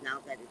oil, now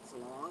that it's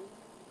long,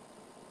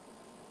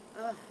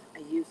 I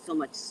use so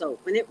much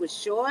soap. When it was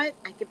short,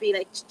 I could be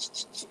like,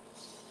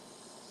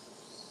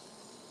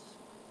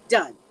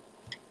 done.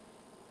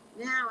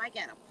 Now I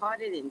gotta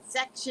part it in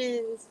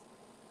sections.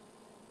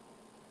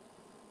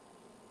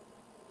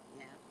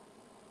 Yeah.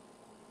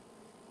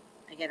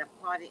 I gotta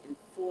part it in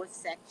 4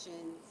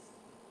 sections.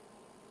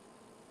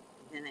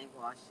 And then I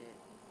wash it.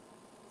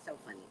 So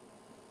funny.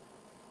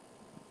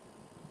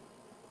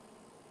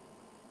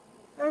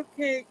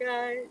 Okay,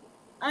 guys.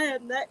 I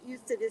am not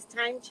used to this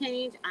time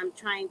change. I'm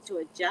trying to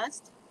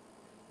adjust,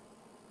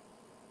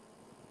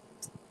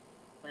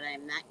 but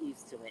I'm not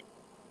used to it.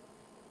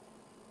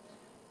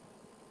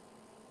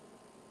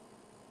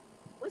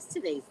 What's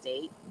today's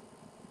date?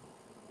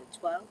 The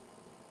 12th?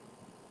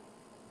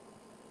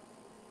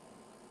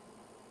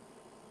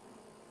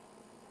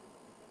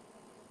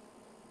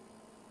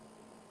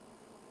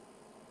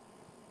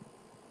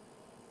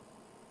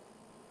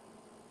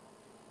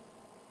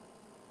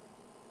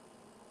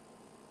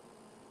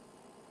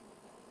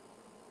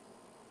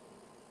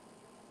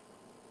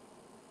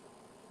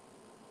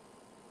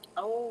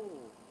 Oh,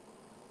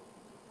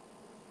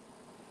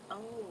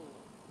 oh.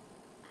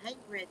 I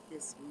read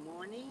this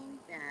morning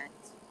that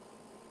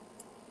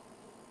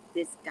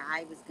this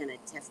guy was going to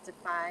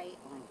testify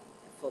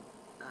for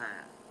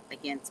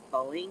against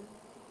Boeing.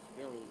 It's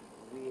really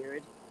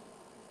weird.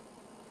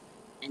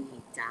 And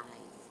he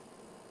dies.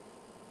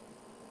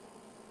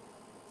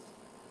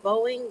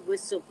 Boeing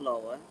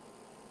whistleblower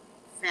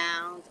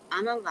found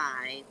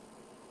unalive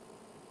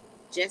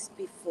just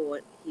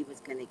before he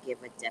was going to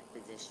give a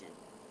deposition.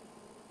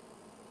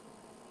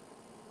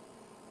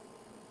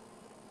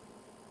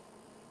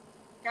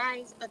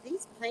 Guys, are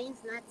these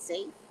planes not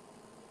safe?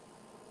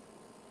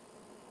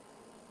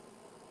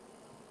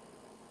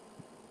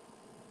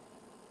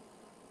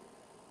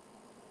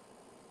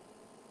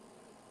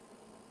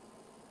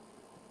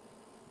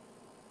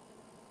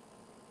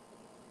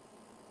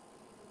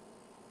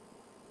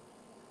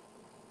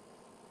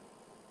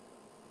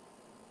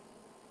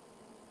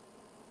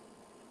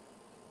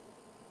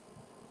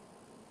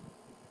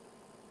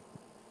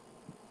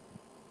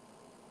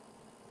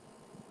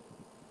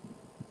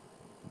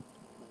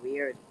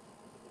 Weird.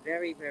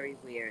 Very, very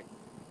weird.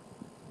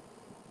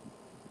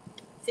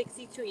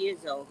 62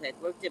 years old,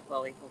 had worked at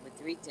Boeing for over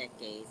 3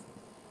 decades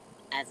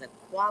as a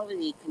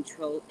quality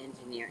control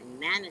engineer and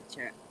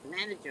manager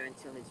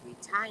until his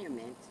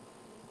retirement.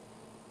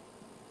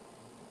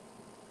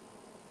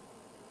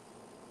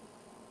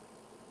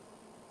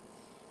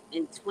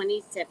 In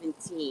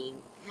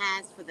 2017,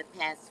 has for the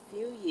past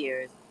few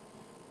years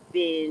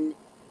been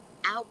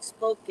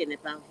outspoken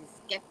about his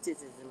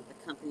skepticism of the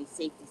company's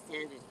safety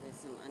standards with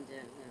some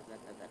under. Blah,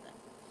 blah, blah, blah.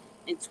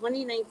 In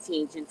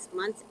 2019, just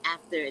months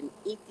after an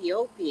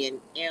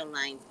Ethiopian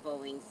Airlines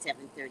Boeing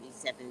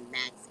 737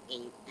 MAX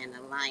 8 and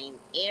a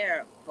Lion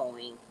Air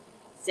Boeing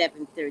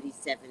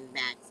 737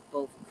 MAX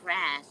both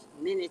crashed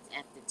minutes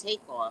after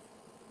takeoff,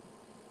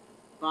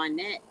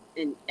 Barnett,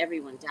 and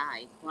everyone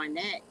died,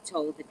 Barnett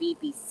told the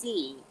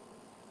BBC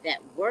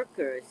that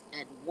workers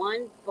at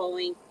one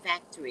Boeing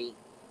factory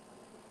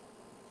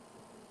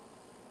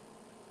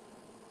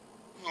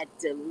had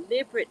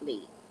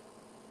deliberately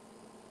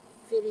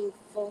fitting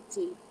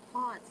faulty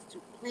parts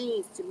to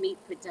planes to meet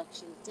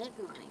production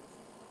deadlines.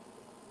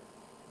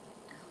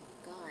 Oh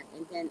God!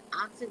 And then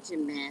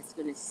oxygen mask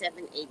on a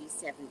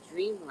 787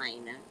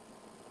 Dreamliner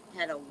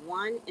had a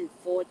 1 in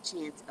 4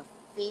 chance of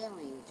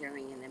failing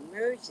during an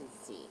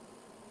emergency.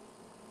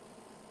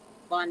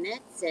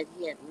 Barnett said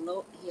he had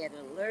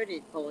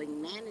alerted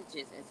Boeing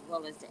managers as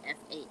well as the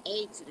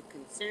FAA to the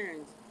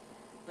concerns,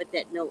 but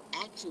that no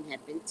action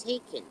had been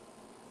taken.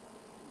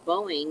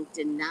 Boeing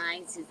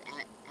denies his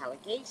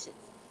allegations,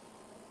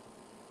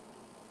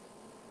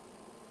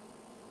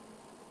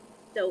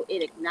 though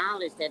it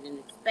acknowledged that an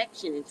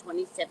inspection in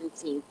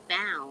 2017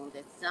 found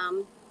that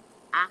some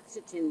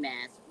oxygen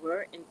masks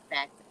were in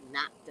fact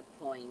not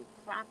deploying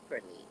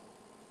properly.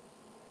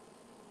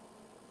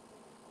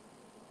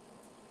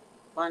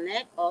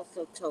 Barnett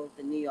also told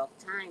the New York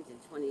Times in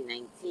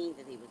 2019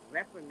 that he was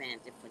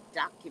reprimanded for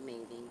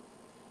documenting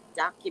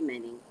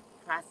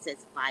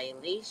process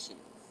violations.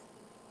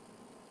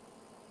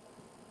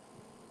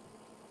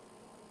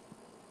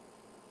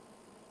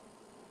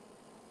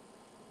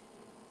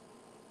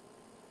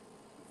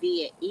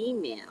 Via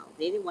email.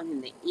 They didn't want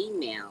him to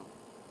email.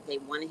 They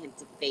wanted him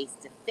to face,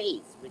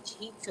 which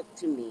he took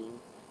to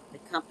mean the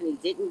company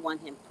didn't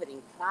want him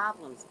putting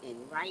problems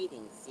in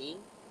writing, see?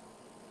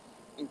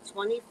 In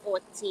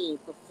 2014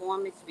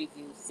 performance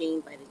review seen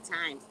by the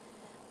Times,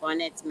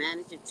 Barnett's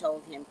manager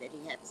told him that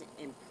he had to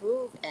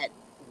improve at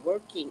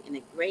working in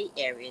the gray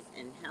areas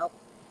and help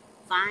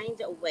find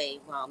a way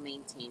while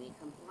maintaining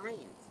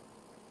compliance.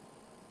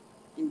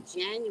 In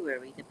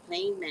January, the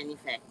plane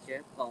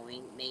manufacturer,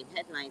 Boeing, made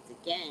headlines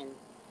again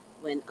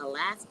when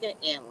Alaska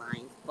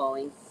Airlines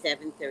Boeing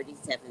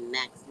 737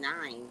 MAX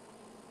 9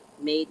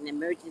 made an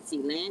emergency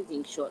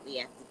landing shortly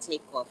after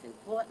takeoff in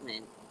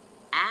Portland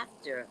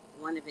after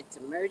one of its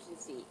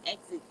emergency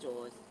exit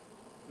doors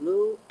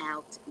blew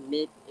out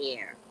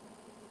mid-air,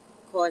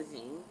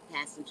 causing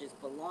passengers'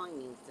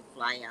 belongings to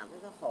fly out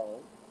of the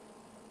hole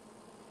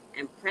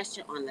and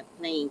pressure on the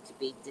plane to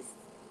be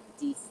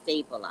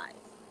destabilized.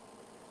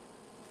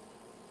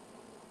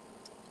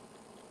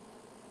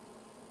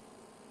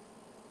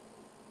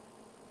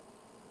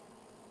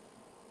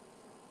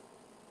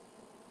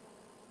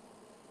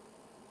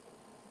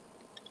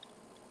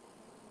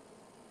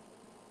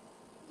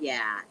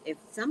 Yeah, if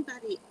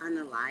somebody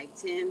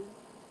unalives him,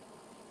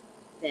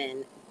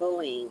 then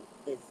Boeing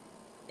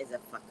is a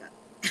fuck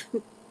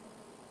up.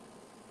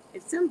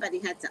 If somebody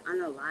had to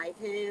unalive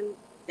him,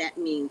 that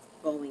means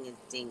Boeing is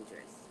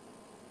dangerous.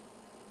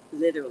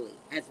 Literally,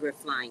 as we're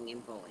flying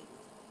in Boeing.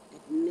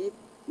 At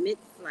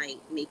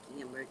mid-flight making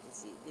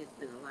emergencies. There's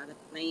been a lot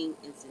of plane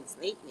incidents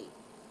lately.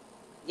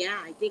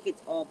 Yeah, I think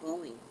it's all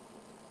Boeing.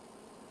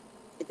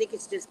 I think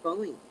it's just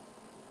Boeing.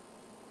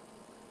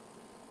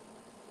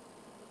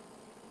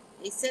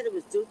 They said it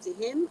was due to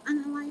him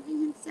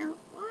unaliving himself.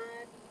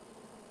 What?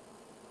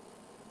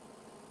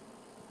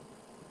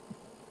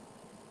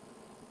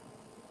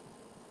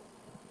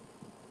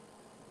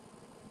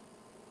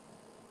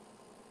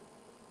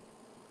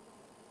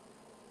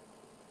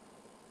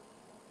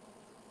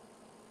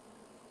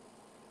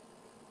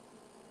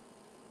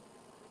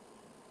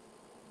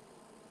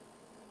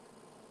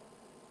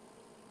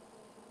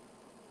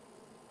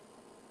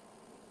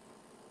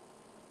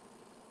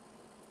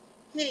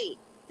 Hey,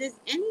 does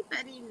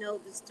anybody know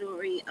the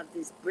story of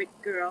this Brit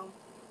girl?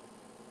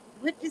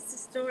 What is the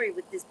story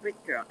with this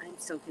Brit girl? I'm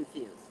so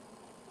confused.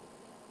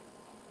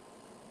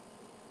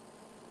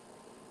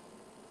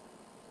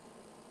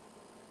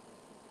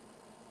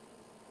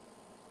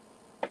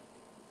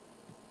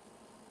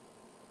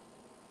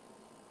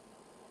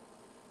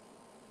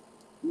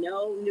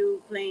 No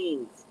new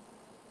planes.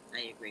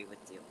 I agree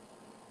with you.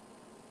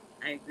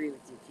 I agree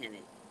with you,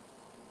 Kenneth.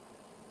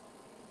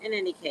 In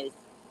any case,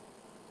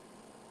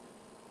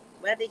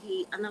 whether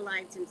he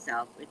unalived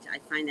himself, which I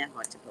find that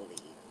hard to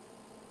believe,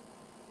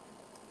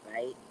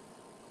 right?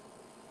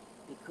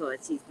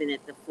 Because he's been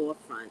at the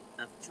forefront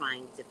of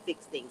trying to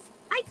fix things.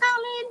 Hi,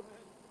 Colin.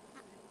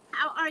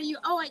 How are you?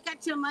 Oh, I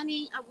got your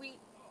money.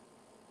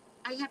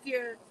 I have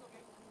your.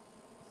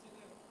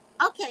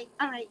 Okay,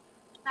 all right.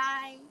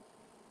 Bye.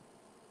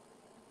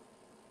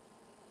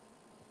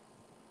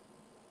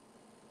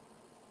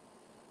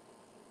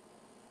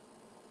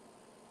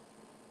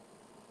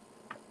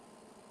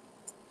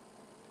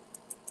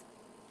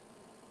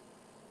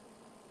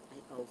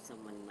 I owe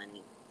someone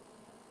money.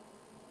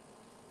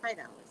 $5.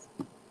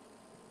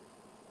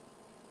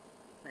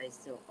 But I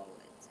still owe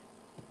it.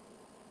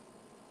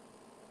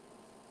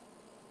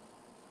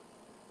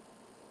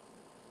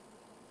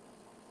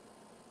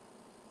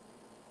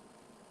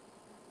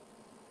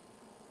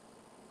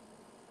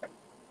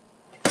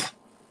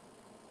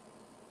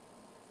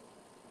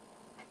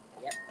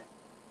 Yep.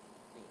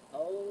 I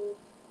owe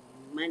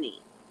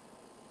money.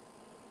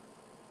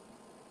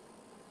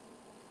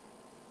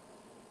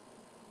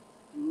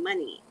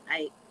 Money.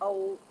 I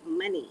owe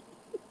money.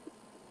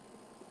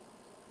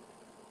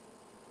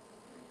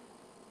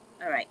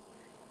 All right.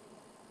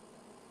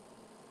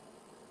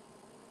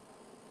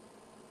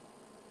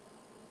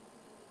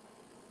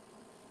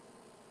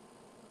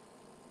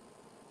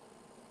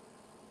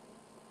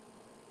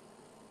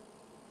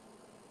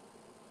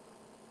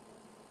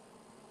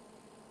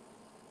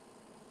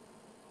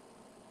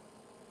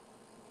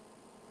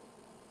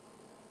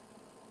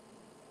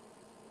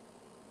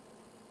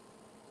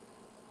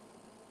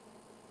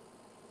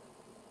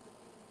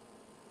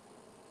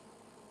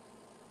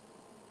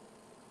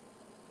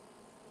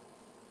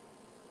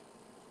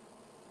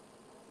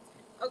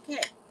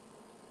 Okay.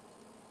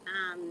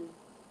 Um,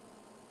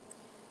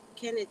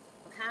 Kenneth,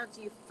 how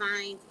do you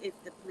find if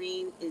the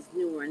plane is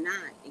new or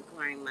not?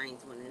 Inquiring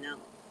minds want to know.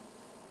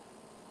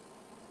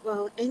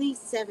 Well, any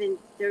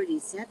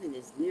 737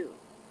 is new.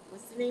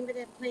 What's the name of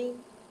that plane?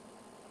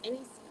 Any.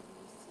 Let me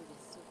see.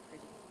 That's so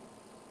pretty.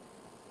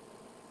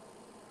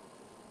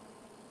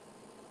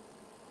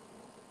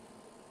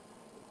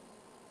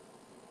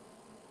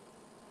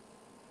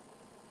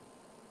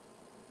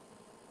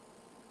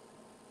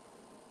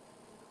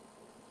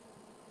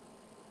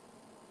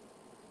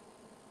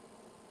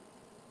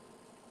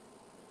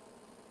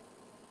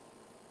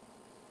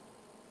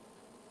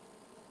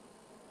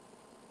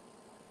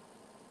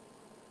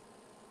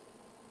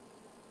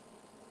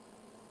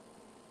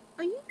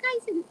 Are you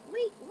guys in?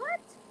 Wait,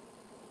 what?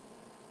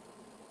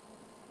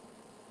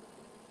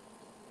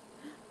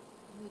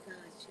 Oh my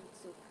gosh, she looks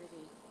so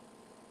pretty.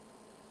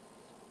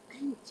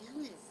 I'm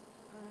jealous.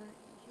 Are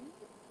you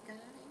guys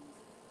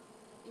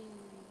in?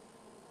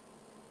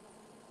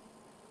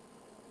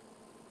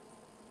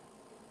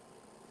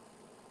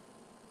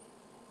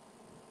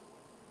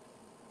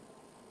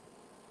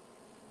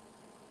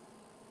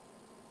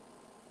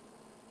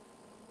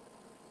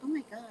 Oh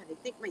my god, I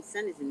think my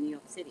son is in New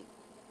York City.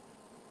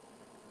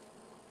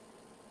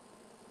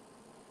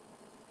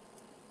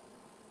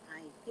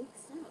 I think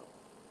so.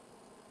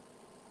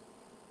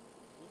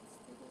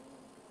 Yesterday,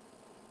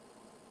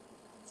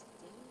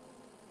 today.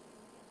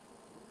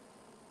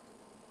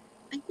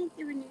 I think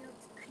they're in New York.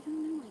 I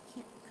don't know. I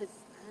can't because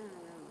I don't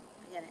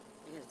know. I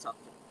gotta talk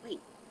to them. Wait.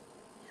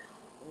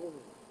 Oh,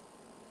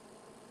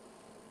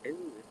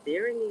 ooh, if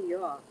they're in New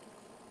York,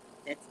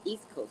 that's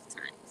East Coast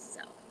time,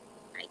 so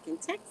I can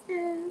text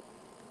them.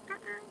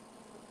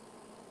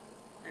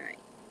 All right.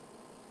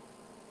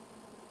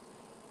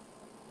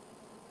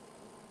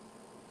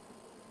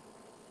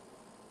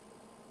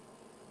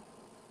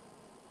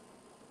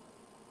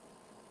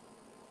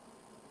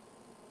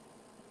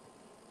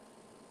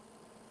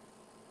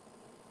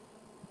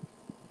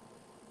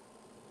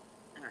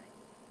 All right.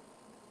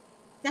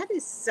 That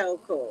is so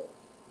cool.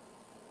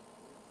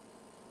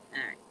 All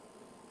right.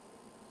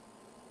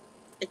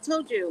 I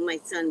told you my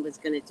son was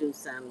going to do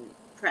some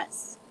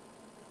press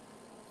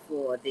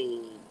for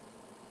the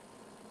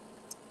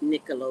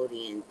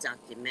Nickelodeon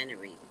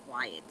documentary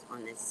Quiet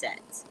on the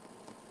Set.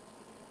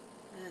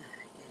 I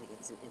gotta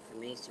get some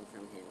information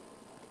from him.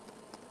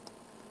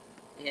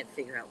 I gotta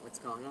figure out what's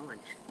going on.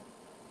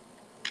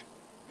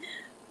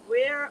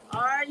 Where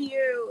are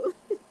you?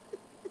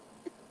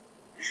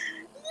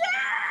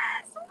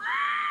 Yes!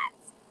 What?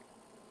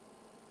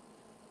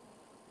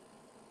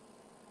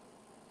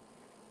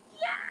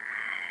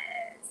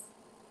 Yes!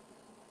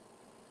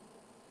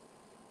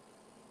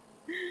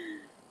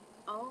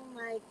 Oh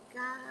my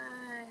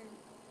god.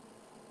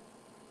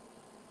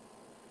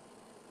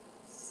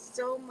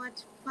 So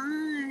much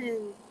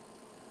fun.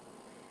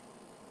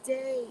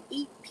 Day.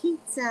 Eat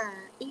pizza.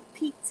 Eat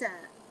pizza.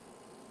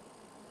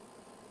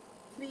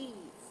 Please.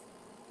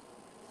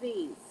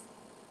 Please.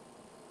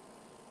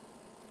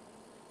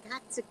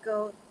 Got to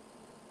go.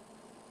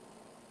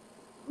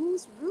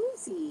 Who's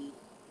Rosie?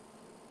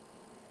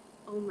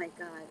 Oh my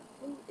god.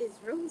 Who is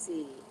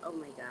Rosie? Oh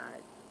my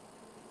god.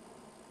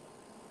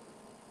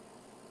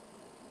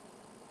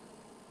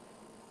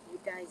 You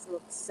guys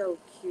look so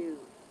cute.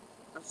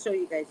 I'll show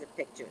you guys a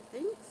picture.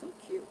 They look so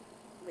cute.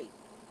 Wait.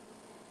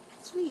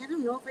 Actually, I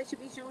don't know if I should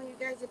be showing you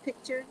guys a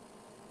picture.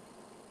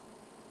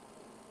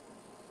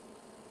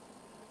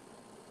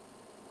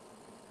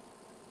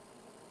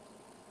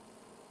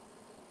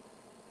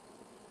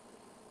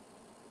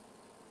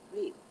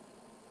 Wait.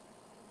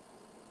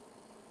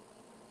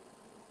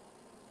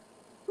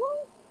 Who?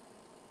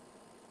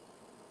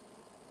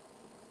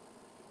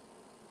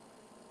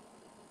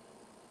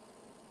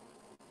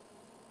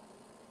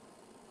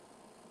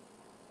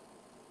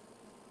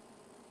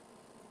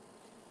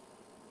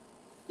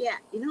 Yeah,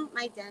 you know what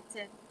my dad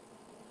said?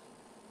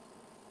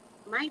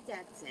 My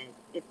dad said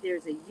if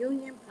there's a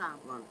union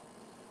problem,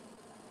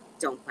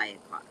 don't buy a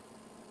car.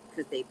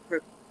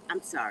 Because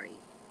I'm sorry,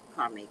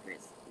 car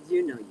makers.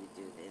 You know you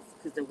do this.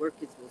 Because the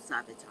workers will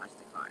sabotage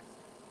the cars.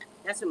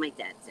 That's what my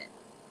dad said.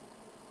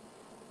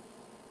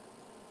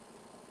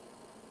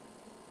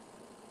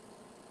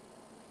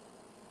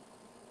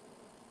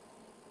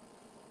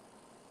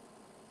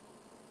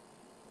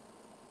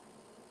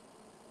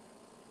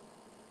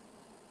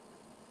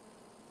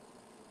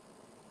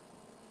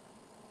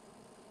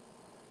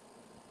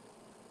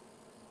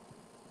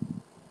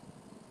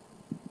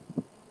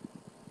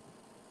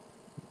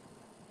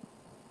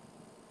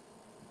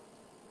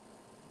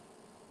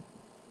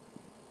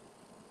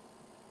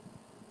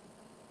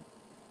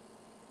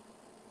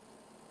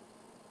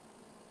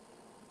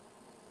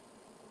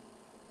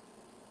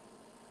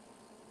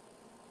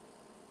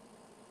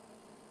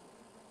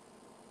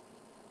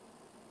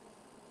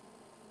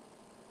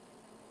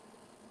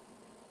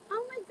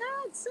 Oh my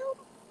God, so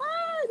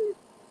fun!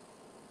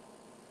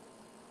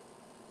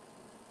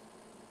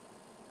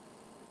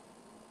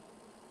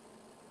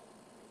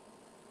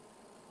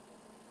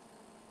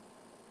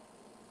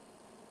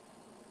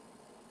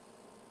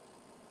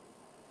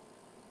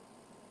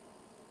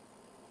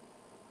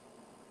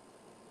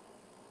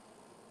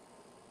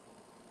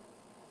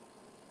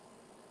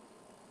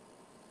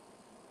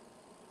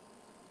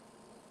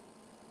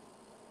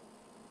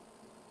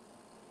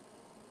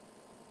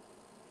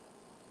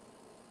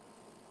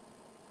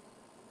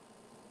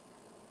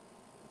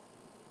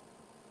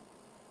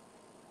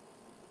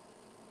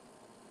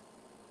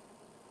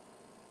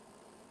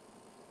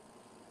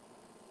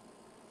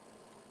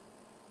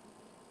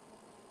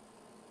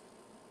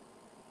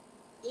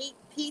 Eat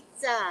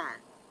pizza.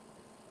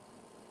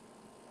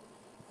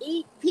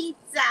 Eat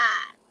pizza.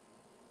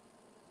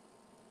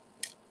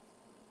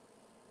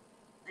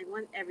 I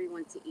want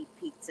everyone to eat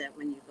pizza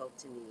when you go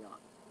to New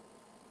York.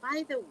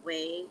 By the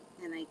way,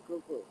 and I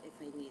Google if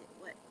I need it.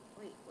 What?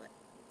 Wait, what?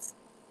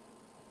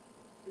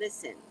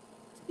 Listen,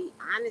 to be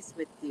honest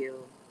with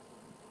you,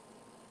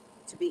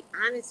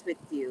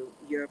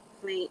 your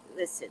plane,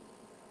 listen,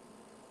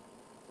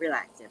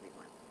 relax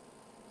everyone.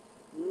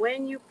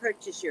 When you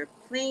purchase your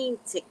plane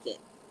ticket,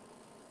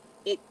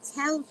 it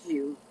tells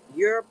you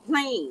your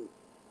plane.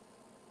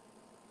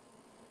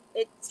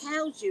 It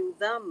tells you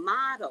the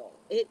model.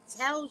 It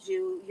tells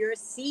you your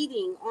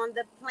seating on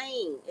the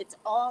plane. It's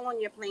all on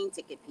your plane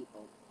ticket,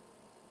 people.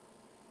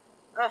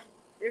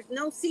 There's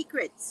no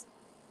secrets.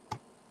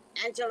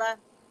 Angela,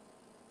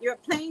 your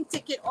plane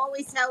ticket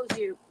always tells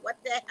you what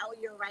the hell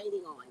you're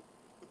riding on.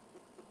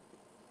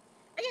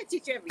 I gotta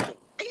teach you everything.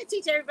 I gotta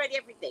teach everybody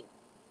everything.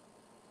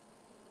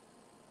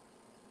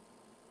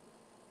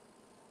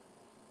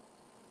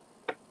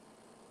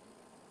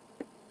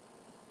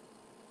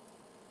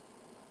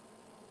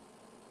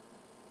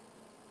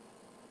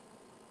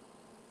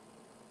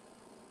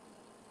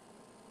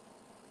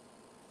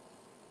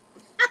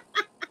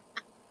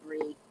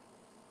 Bree,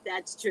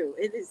 that's true.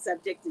 It is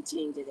subject to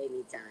change at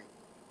any time.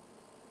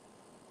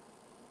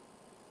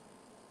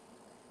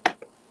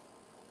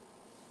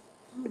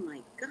 Oh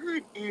my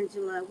God,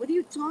 Angela, what are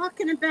you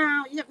talking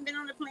about? You haven't been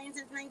on a plane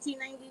since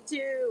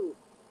 1992.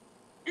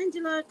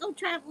 Angela, go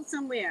travel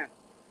somewhere,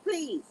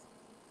 please.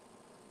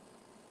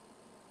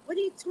 What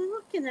are you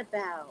talking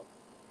about?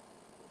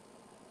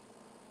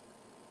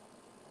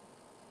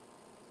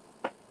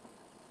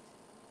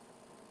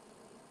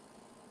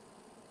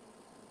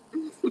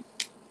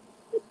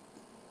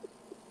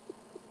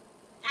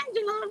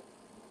 Angela.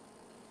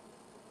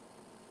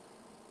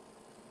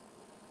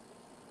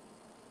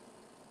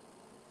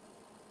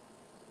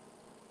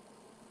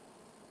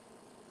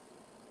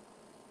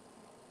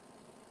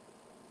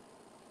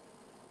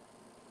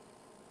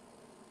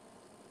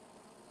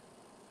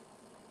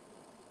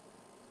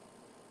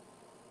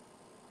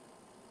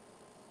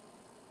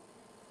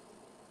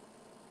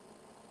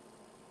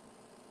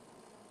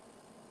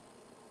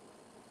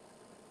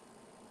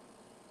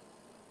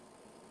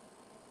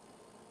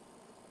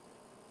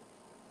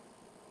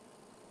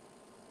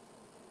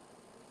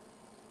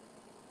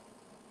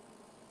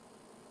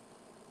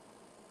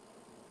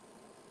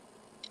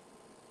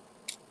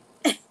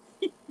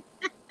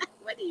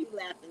 What are you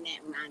laughing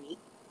at, Ronnie?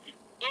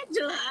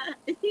 Angela,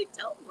 you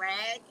don't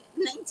brag.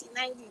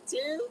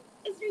 1992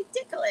 is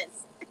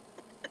ridiculous.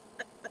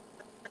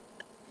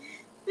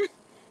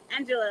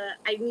 Angela,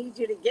 I need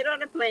you to get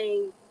on a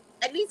plane,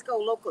 at least go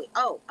locally.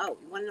 You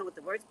want to know what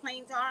the worst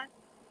planes are?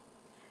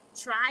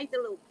 Try the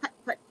little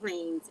putt-putt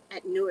planes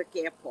at Newark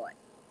Airport,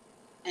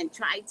 and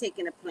try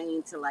taking a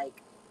plane to,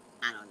 like,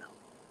 I don't know,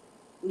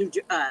 New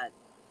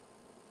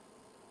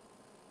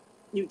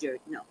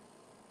Jersey, no,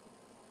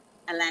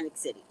 Atlantic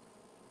City.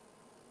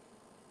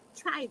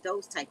 Try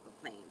those type of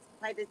planes.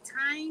 By the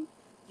time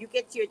you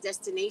get to your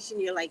destination,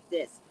 you're like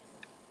this.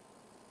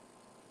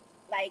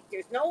 Like,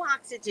 there's no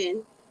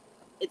oxygen.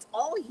 It's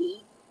all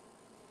heat.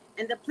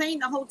 And the plane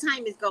the whole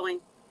time is going.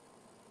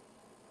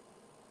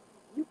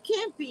 You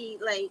can't be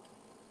like,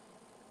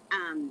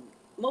 um,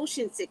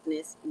 motion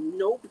sickness.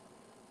 Nope.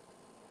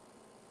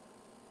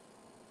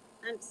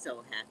 I'm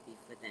so happy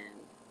for them.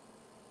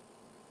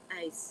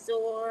 I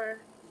saw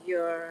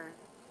your,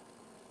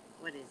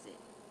 what is it?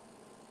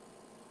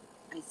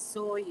 I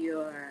saw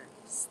your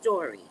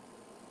story.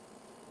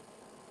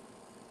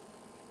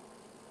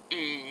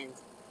 And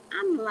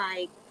I'm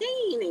like, they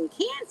ain't in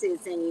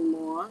Kansas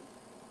anymore.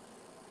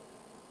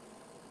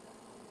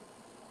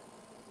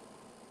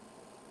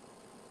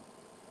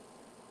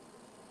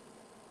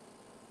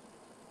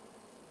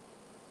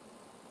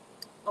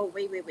 Oh,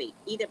 wait.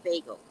 Eat a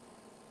bagel.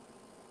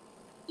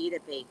 Eat a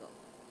bagel.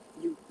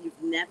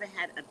 You've never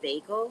had a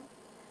bagel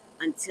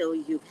until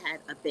you've had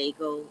a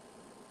bagel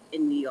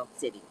in New York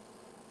City.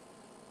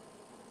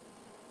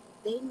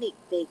 They make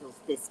bagels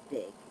this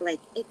big, like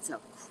it's a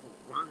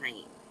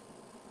crime.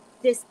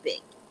 This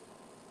big,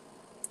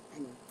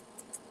 and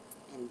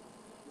and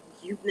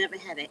you've never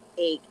had an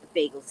egg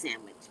bagel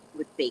sandwich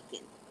with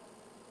bacon.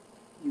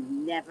 You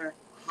never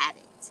had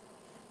it.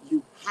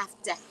 You have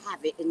to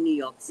have it in New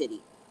York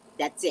City.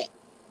 That's it.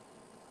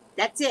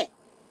 That's it.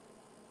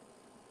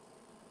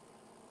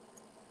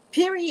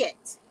 Period.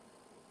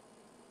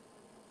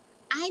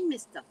 I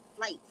missed a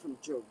flight from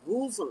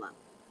Jerusalem,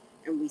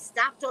 and we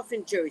stopped off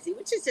in Jersey,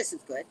 which is just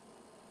as good.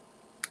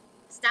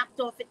 Stopped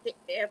off at the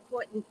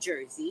airport in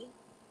Jersey.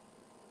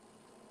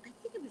 I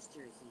think it was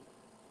Jersey.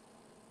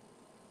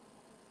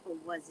 Or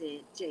was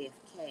it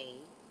JFK?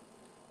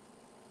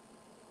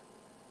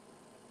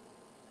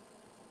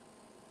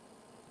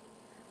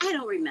 I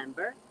don't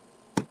remember.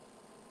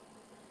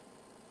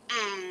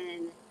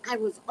 And I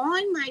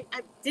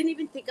didn't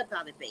even think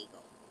about a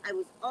bagel. I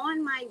was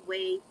on my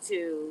way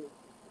to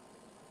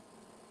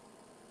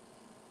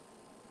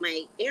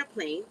my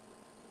airplane,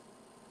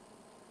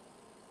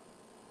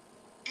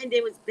 and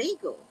there was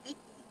bagel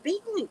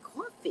and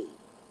coffee,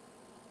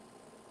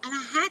 and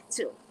I had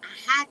to,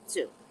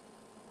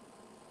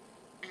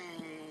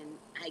 and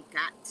I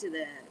got to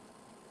the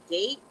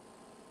gate,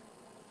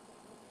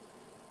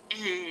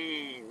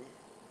 and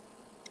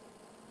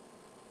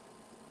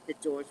the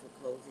doors were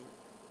closing.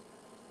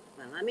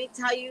 Well, let me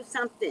tell you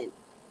something.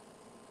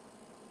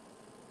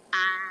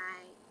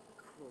 I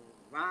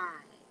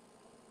cried.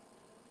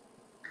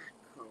 I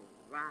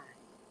cried.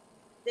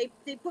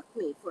 They booked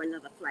me for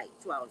another flight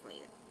 2 hours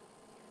later.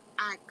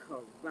 I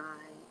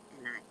cried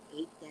and I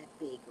ate that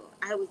bagel.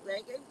 I was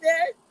like, and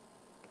then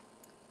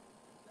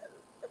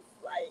the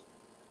flight,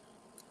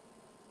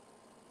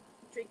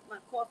 drink my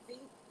coffee.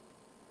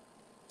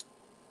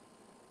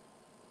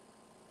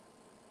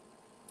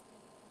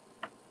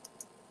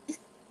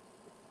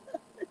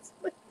 It's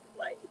my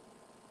flight.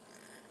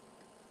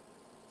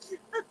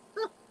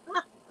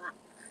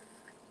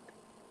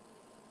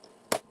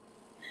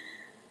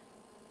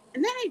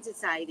 And then I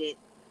decided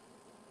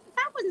if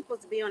I wasn't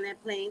supposed to be on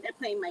that plane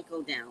might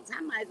go down. So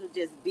I might as well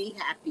just be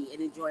happy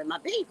and enjoy my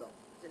bagel.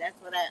 So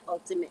that's what I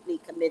ultimately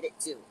committed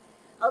to.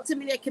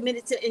 Ultimately, I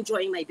committed to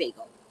enjoying my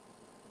bagel.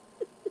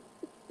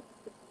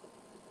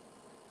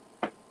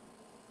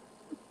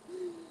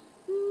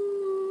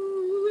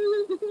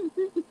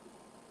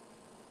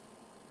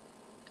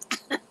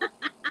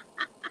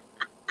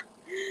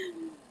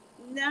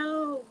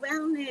 No,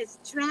 wellness,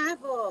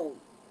 travel.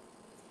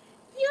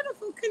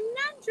 Beautiful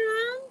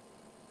conundrum.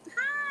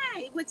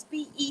 Hi, what's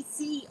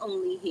BEC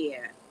only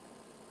here?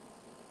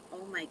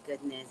 Oh my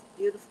goodness,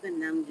 beautiful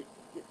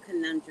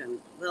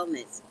conundrum,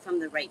 wellness from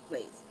the right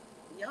place.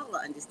 Y'all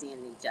are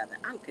understanding each other.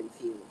 I'm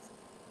confused.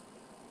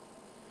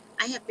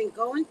 I have been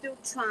going through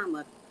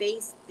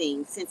trauma-based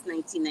things since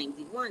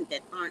 1991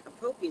 that aren't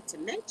appropriate to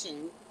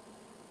mention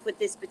for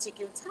this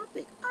particular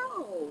topic.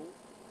 Oh,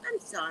 I'm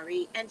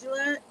sorry,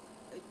 Angela.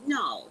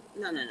 No,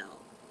 no, no,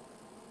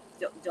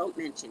 no. Don't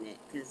mention it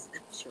because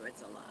I'm sure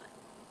it's a lie.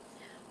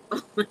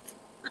 Oh my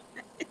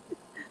God.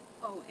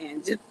 Oh,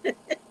 Angela.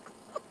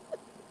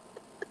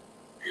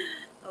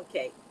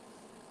 Okay.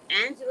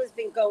 Angela's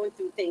been going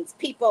through things,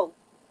 people.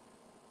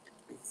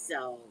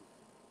 So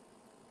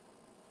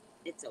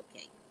it's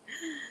okay.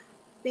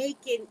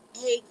 Bacon,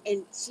 egg,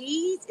 and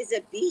cheese is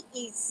a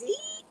BEC?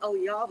 Oh,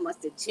 y'all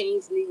must have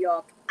changed New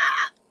York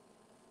up.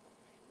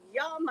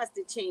 Y'all must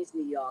have changed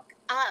New York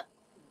up.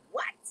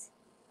 What?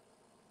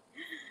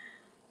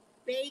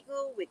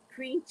 Bagel with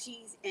cream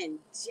cheese and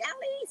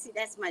jelly? See,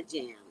 that's my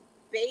jam.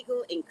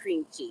 Bagel and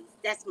cream cheese.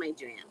 That's my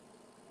jam.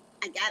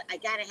 I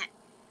gotta have.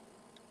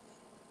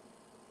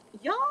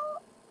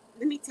 Y'all,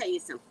 let me tell you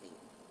something.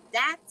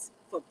 That's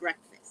for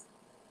breakfast.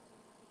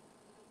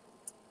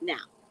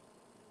 Now,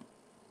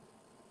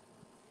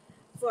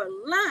 for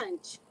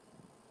lunch,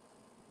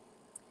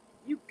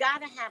 you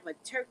gotta have a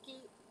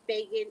turkey,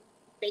 bacon,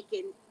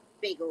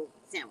 bagel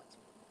sandwich.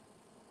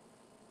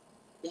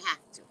 You have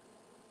to.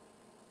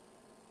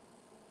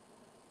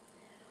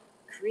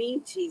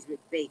 Cream cheese with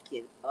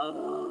bacon.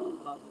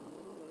 Oh,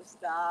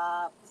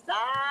 stop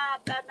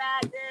the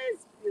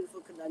madness.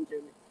 Beautiful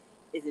conundrum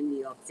is in New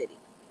York City.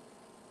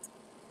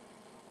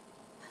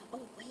 Oh,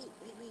 wait.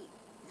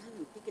 Now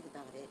I'm thinking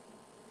about it.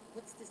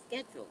 What's the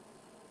schedule?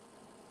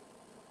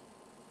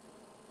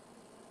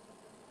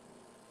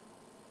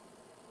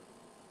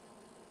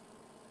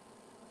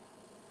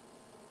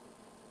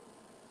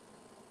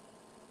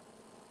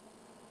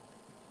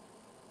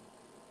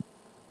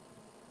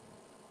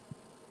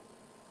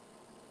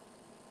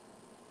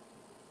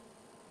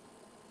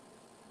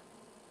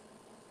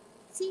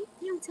 See,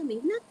 you don't tell me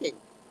nothing.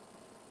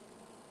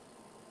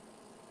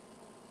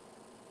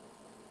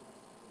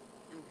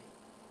 All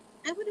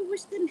right. I would have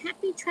wished them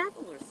happy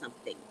travel or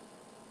something.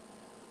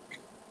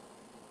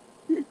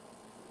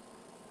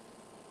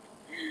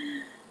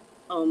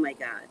 Oh my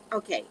God.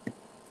 Okay.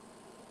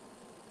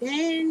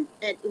 Then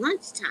at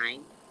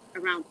lunchtime,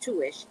 around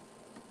 2ish,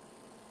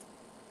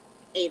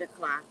 8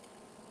 o'clock.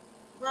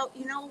 Well,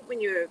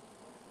 when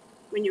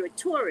you're a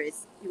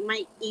tourist, you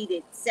might eat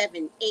at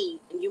 7,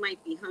 8, and you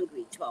might be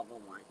hungry 12 or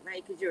 1,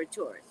 right? Because you're a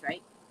tourist,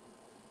 right?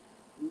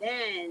 And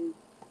then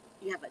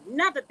you have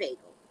another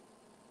bagel,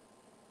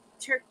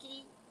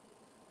 turkey,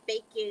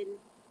 bacon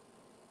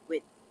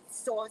with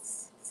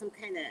sauce, some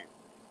kind of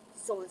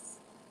sauce,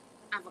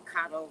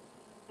 avocado.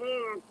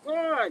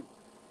 Good.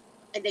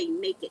 And they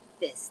make it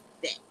this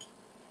thick.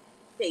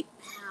 They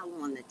pile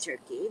on the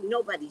turkey.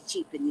 Nobody's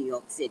cheap in New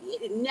York City.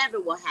 It never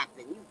will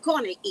happen. You're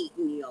going to eat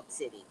in New York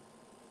City.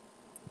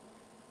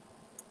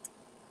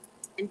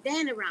 And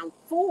then around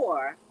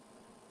 4,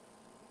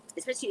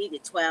 especially you eat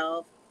at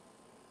 12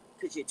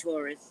 because you're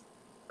tourists,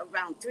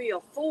 around 3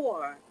 or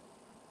 4,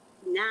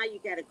 now you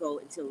got to go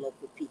into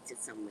local pizza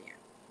somewhere.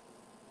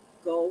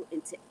 Go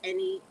into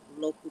any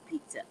local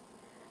pizza.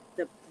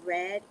 The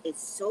bread is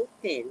so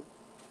thin,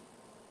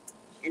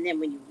 and then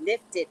when you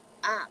lift it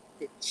up,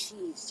 the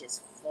cheese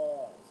just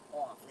falls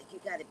off. Like you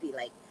got to be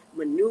like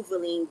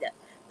maneuvering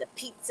the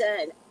pizza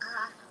and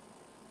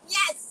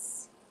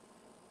yes,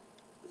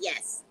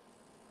 yes.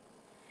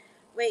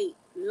 Wait,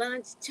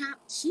 lunch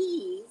chopped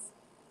cheese.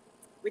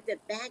 with a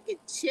bag of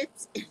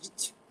chips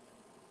and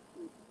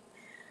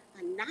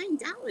a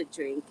 $9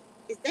 drink.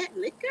 Is that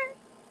liquor?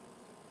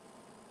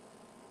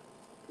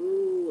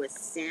 Ooh, a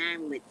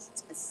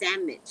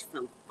sandwich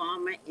from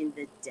Farmer in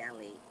the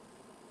Deli.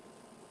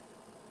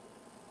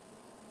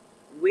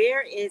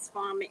 Where is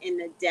Farmer in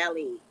the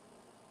Deli?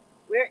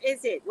 Where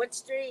is it? What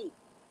street?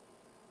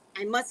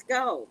 I must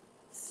go.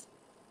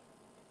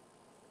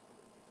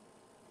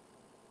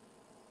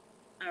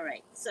 All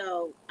right,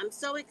 so I'm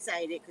so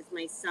excited because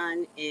my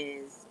son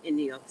is in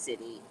New York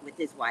City with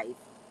his wife,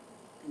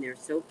 and they're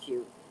so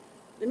cute.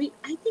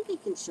 I think I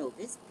can show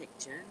this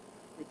picture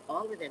with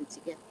all of them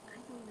together. I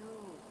don't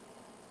know.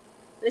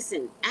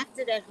 Listen,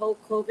 after that whole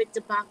COVID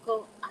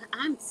debacle,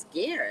 I'm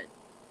scared.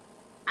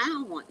 I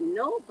don't want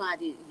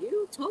nobody.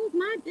 You told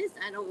my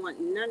business. I don't want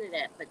none of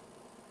that. But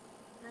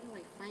how do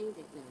I find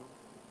it now?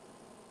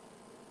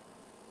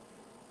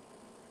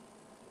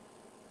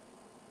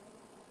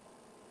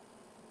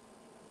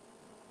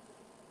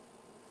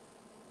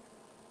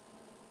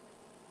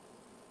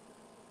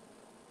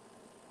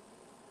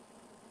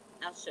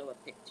 I'll show a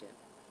picture.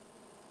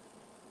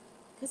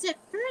 Because at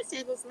first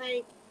I was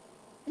like,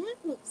 that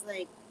looks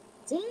like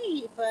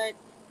Dave, but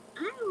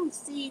I don't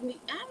see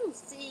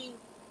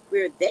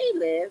where they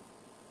live.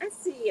 I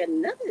see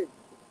another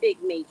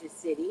big major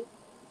city.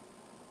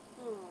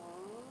 Aww.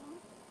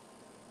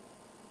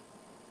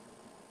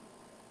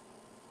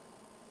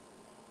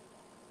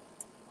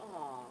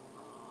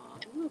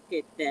 Aww. Look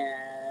at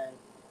that.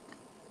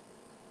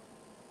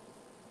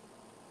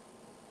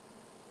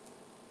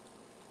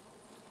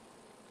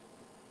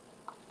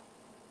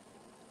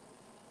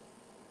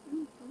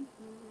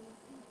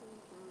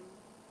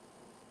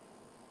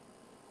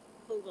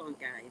 Hold on,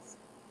 guys.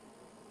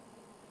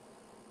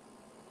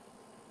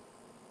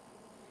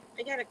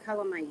 I gotta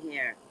color my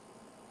hair.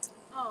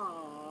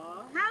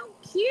 Aww, how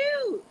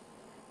cute!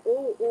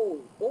 Oh,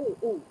 oh, oh,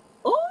 oh,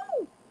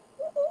 oh!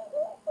 Oh,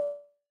 oh, oh,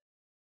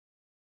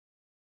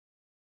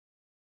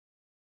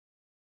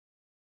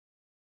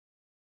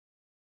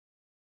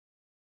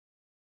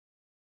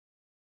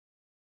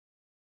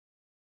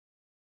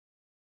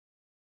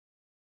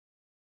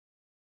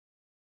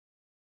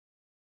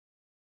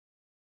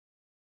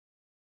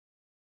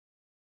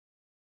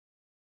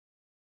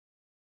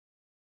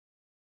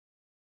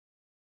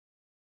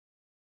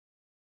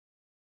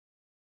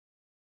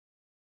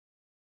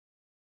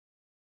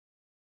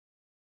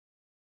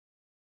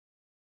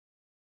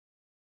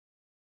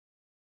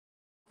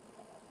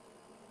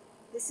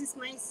 This is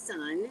my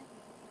son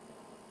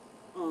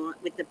on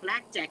with the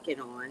black jacket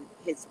on.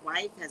 His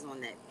wife has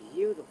on that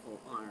beautiful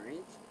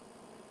orange.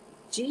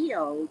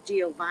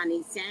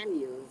 Giovanni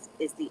Samuels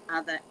is the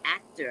other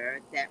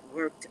actor that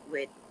worked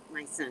with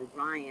my son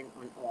Brian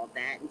on all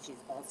that, and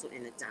she's also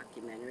in the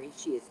documentary.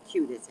 She is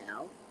cute as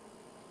hell.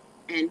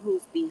 And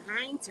who's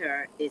behind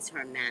her is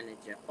her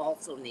manager,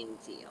 also named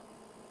Gio.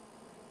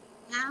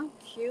 How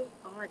cute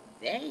are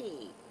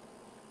they?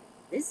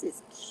 This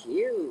is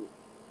cute.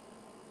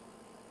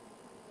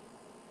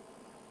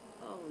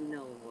 Oh,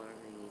 no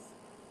worries.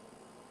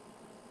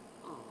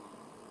 Aw.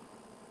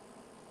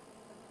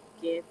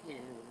 Give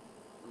him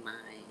my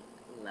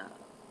love.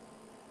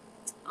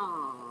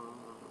 Aw.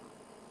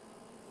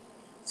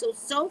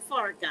 So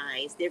far,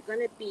 guys, they're going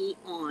to be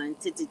on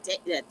to today.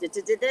 They're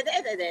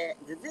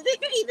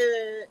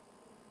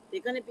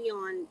going to be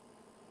on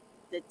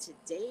the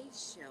Today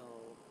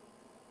Show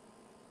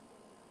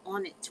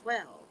on at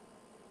 12.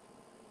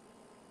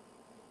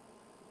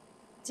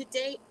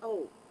 Today,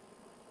 oh,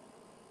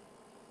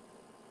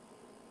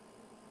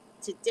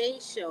 Today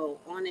Show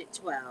on at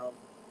 12.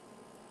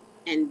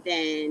 And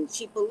then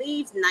she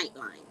believes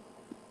Nightline.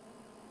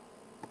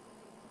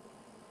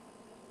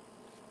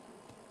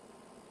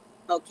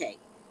 Okay.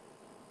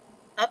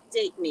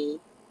 Update me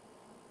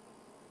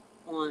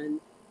on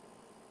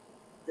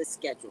the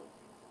schedule,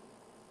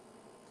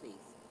 please.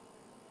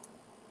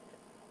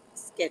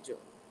 Schedule,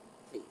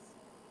 please.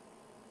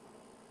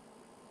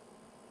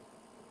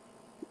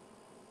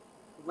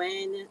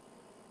 When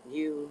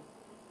you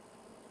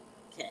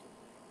can.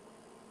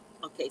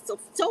 Okay,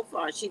 so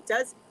far she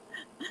does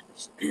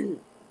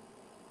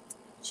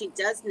she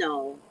does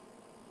know,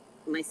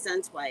 my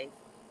son's wife,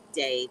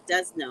 Day,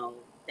 does know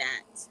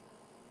that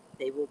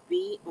they will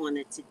be on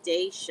a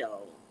Today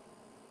Show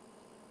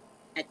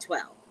at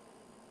 12.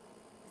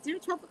 Is there a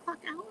 12 o'clock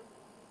hour?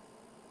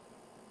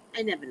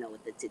 I never know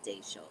with the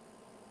Today Show.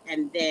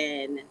 And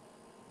then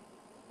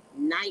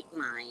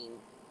Nightline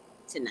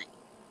tonight.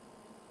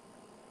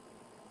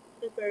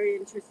 Very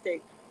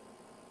interesting.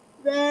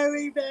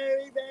 Very,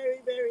 very,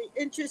 very, very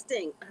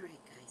interesting. All right,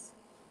 guys.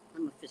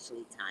 I'm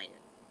officially tired.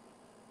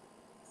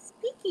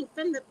 Speaking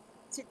from the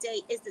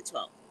today is the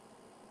 12th.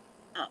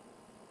 Oh.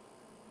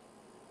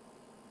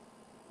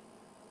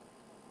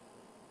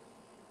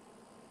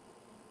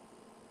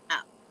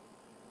 Oh.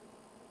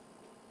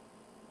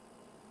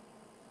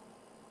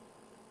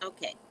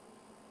 Okay.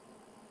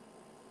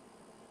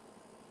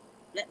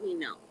 Let me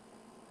know.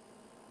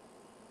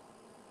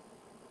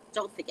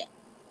 Don't forget.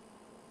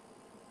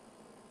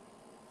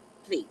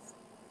 Please.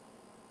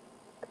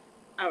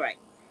 All right.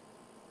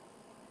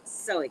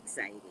 so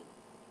exciting.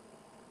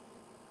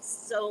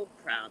 So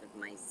proud of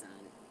my son.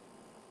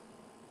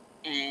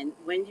 And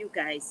when you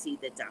guys see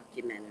the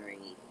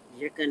documentary,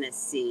 you're going to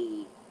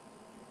see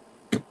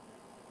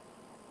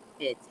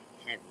it's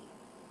heavy.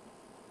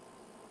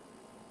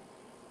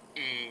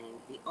 And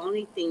the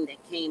only thing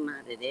that came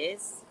out of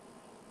this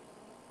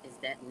is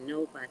that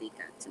nobody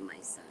got to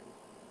my son.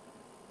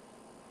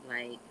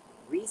 Like,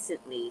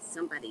 recently,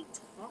 somebody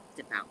talked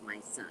about my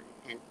son,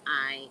 and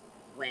I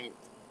went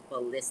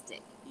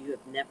ballistic. You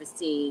have never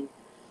seen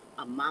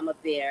a mama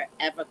bear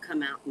ever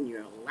come out in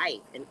your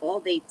life, and all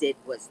they did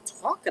was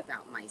talk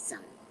about my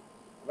son,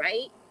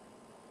 right?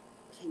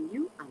 Can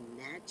you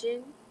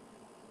imagine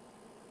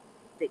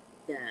the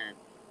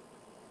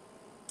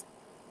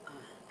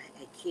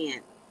I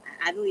can't,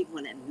 I don't even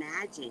want to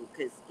imagine,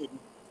 because it,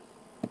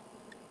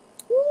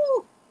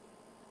 whoo,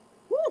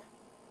 whoo,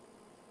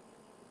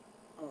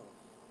 oh,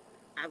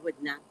 I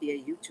would not be a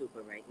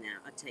YouTuber right now,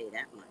 I'll tell you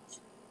that much.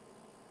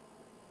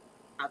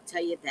 I'll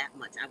tell you that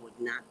much, I would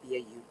not be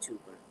a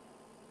YouTuber,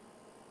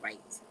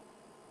 right?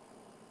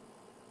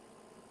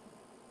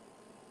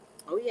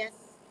 Oh yes.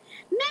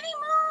 Many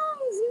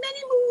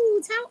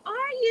moons, how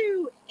are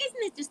you?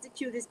 Isn't it just the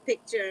cutest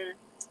picture?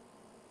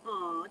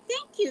 Oh,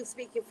 thank you,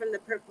 speaking from the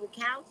purple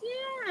couch,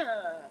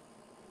 yeah.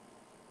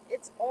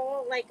 It's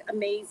all like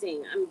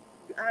amazing.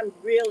 I'm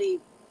really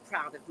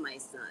proud of my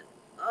son.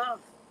 Oh,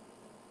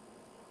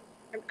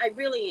 I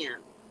really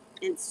am,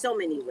 in so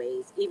many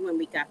ways. Even when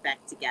we got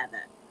back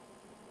together,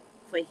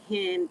 for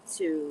him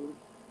to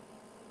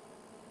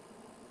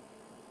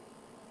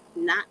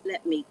not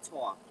let me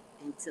talk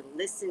and to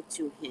listen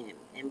to him,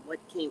 and what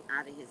came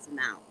out of his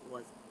mouth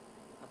was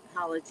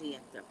apology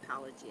after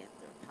apology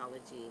after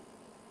apology.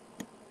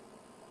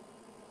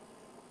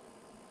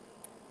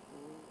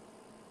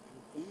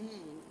 And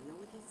then, you know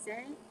what he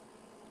said?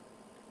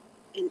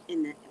 In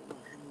the,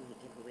 well, I don't want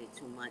to give away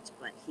too much,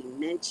 but he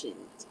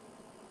mentioned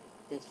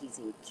that he's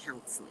in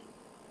counseling.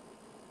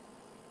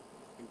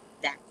 And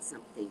that's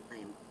something I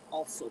am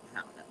also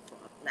proud of, for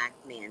a black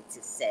man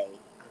to say,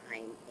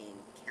 I'm in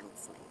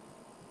counseling.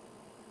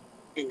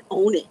 And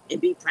own it and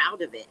be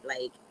proud of it.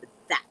 Like,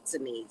 that's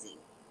amazing.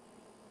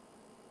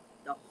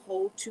 The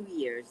whole 2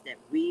 years that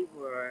we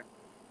were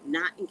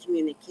not in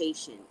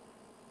communication,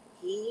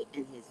 he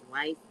and his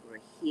wife were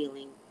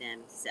healing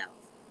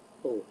themselves.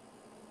 Boom.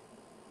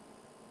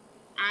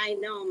 I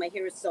know, my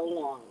hair is so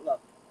long.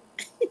 Look.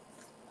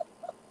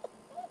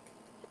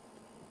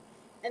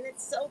 And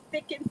it's so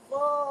thick and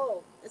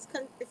full. It's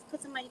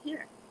because of my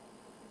hair.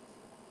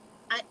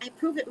 I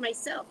prove it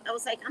myself. I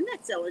was like, I'm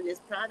not selling this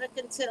product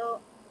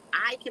until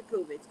I can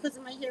prove it. It's because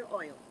of my hair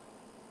oil.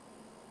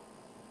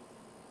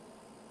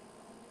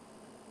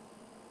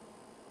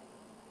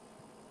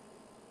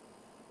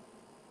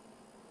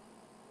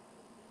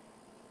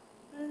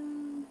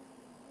 Oh,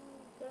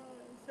 God,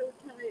 I'm so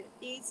tired.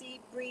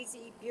 Easy,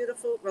 breezy,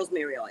 beautiful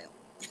rosemary oil.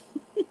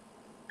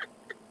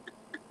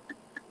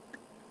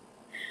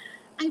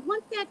 I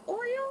want that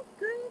oil,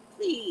 girl,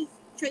 please.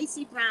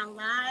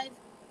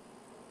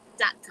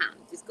 TracyBrownLive.com.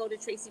 Just go to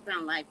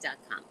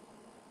TracyBrownLive.com.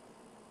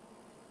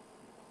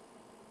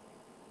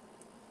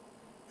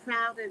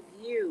 Proud of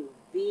you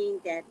being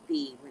that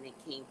bee when it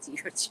came to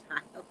your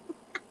child.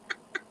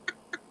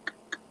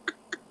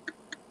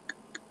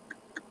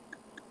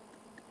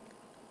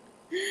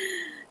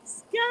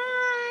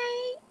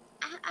 Sky,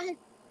 I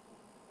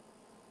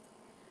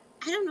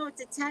don't know what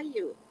to tell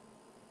you.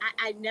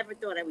 I never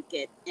thought I would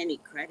get any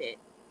credit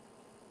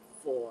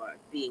for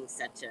being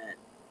such a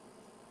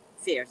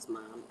fierce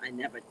mom. I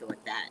never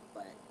thought that,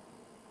 but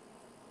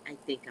I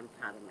think I'm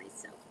proud of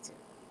myself too.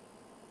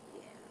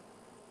 Yeah,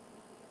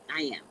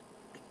 I am.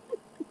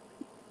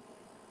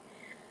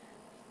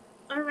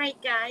 All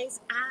right, guys,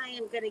 I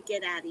am gonna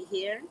get out of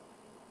here.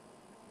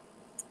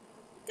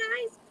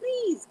 Guys,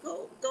 please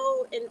go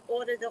and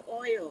order the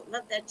oil.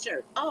 Love that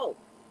shirt. Oh,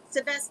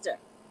 Sylvester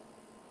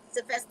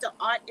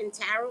Art and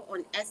Tarot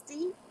on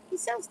Etsy. He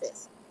sells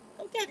this.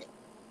 Go get it.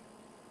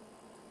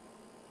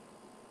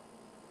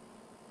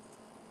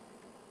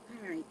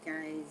 All right,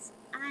 guys,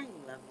 I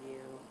love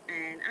you,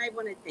 and I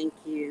want to thank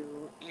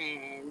you,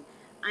 and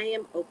I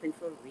am open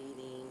for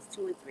readings,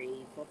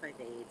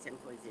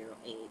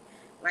 213-458-7408.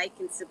 Like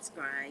and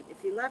subscribe.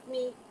 If you love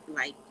me,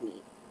 like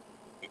me,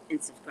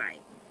 and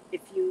subscribe.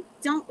 If you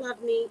don't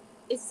love me,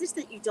 it's just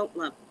that you don't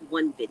love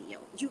one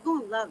video. You're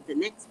going to love the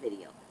next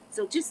video.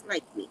 So just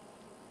like me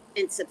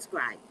and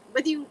subscribe,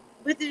 whether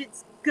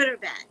it's good or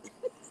bad.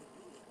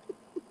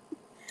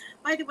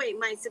 By the way,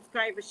 my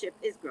subscribership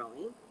is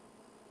growing,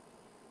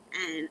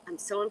 and I'm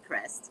so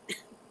impressed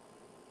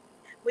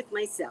with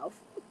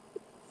myself.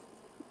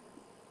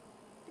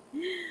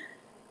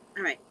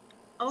 All right.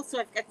 Also,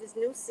 I've got this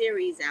new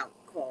series out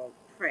called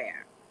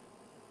Prayer,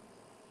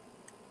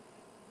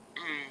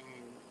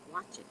 and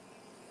watch it.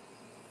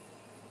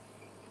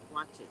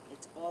 Watch it.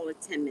 It's all of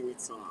 10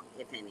 minutes long,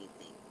 if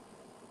anything.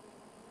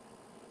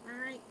 All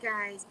right,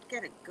 guys, I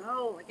gotta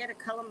go. I gotta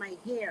color my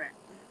hair.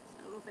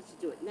 I don't know if I should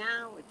do it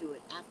now or do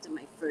it after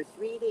my first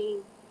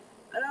reading.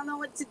 I don't know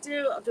what to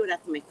do. I'll do it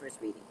after my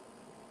first reading.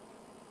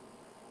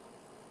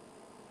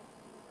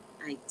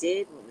 I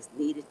did what was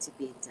needed to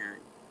be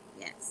done.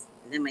 Yes.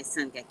 And then my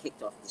son got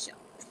kicked off the show.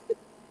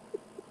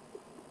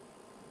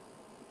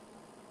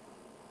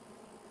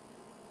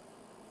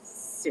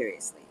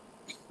 Seriously.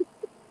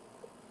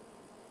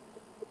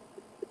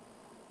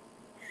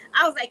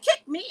 I was like,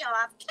 kick me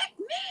off. Kick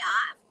me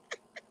off.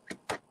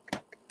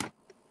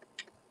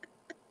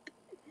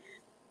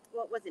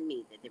 Well, it wasn't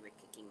me that they were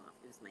kicking off.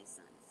 It was my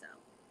son, so.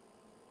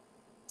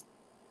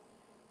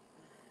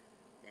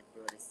 That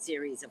brought a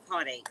series of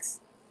heartaches.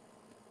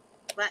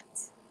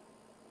 But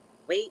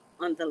wait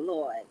on the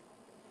Lord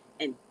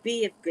and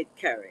be of good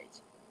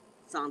courage.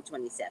 Psalm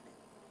 27.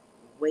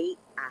 Wait,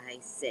 I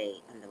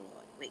say, on the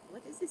Lord. Wait,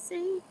 what does it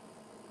say?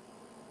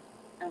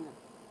 I don't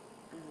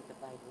have the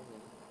Bible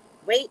here.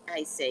 Wait,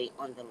 I say,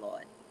 on the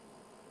Lord.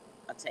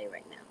 I'll tell you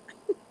right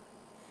now.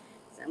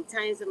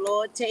 Sometimes the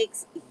Lord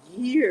takes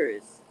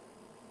years.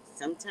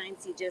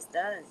 Sometimes he just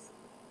does.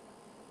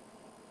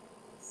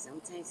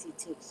 Sometimes he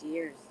takes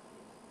years.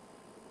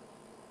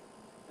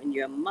 When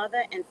your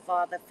mother and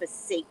father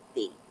forsake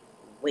thee,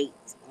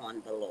 wait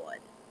on the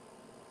Lord.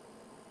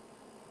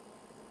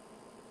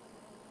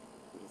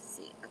 Let me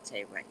see. I'll tell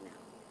you right now.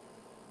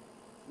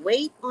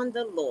 Wait on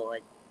the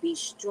Lord. Be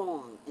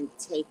strong and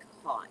take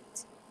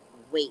heart.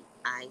 Wait,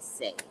 I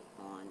say,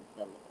 on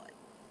the Lord.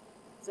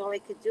 So all I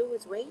could do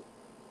was wait.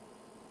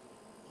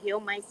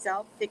 Heal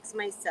myself, fix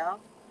myself,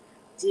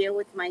 deal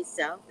with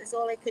myself. That's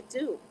all I could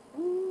do.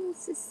 Oh,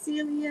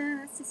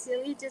 Cecilia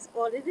just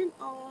ordered an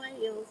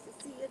oil.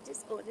 Cecilia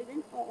just ordered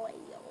an oil.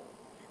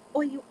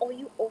 Oil.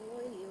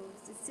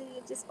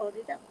 Cecilia just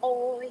ordered an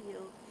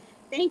oil.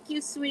 Thank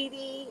you,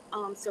 sweetie.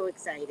 Oh, I'm so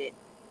excited.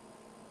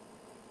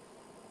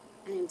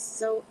 I am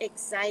so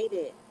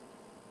excited.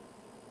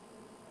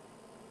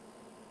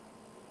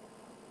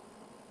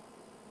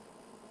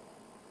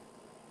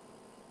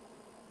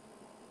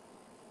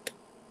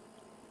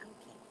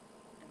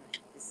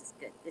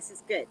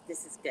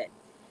 This is good.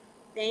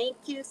 Thank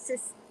you,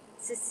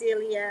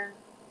 Cecilia.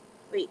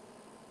 Wait.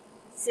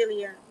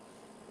 Celia.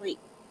 Wait.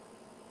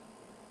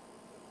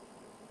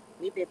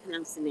 Maybe I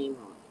pronounced the name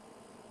wrong.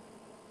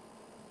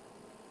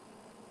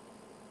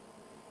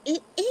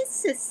 It is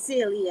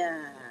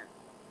Cecilia.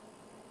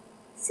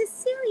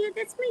 Cecilia,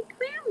 that's my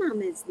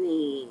grandmama's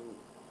name.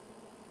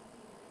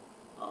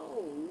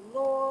 Oh,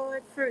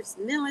 Lord. First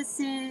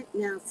Millicent,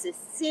 now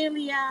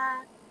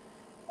Cecilia.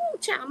 Oh,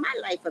 child, my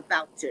life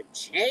about to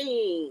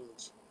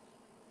change.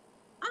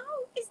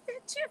 Oh, is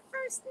that your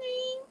first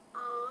name?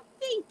 Oh,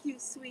 thank you,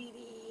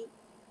 sweetie.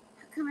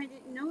 How come I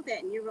didn't know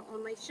that and you were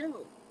on my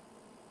show?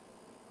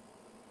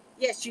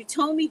 Yes, you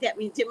told me that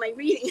when you did my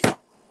reading.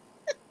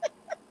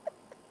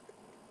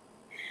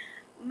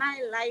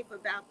 My life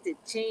about to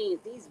change.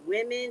 These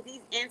women,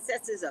 these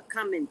ancestors are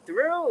coming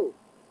through.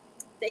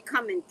 They're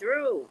coming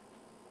through.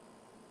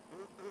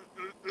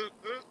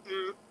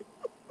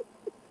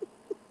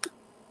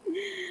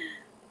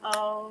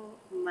 Oh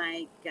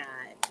my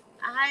God.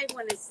 I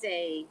want to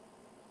say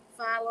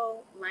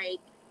follow, like,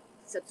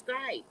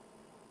 subscribe.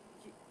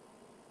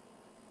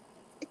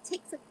 It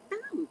takes a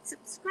thumb.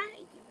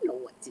 Subscribe. You know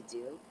what to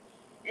do.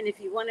 And if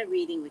you want a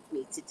reading with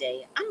me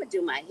today, I'm going to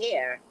do my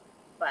hair,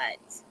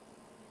 but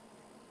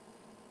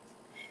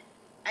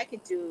I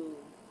could do,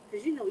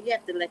 because you know you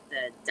have to let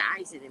the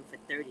dye sit in for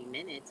 30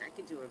 minutes. I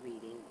could do a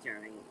reading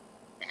during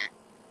that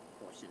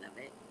portion of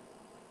it.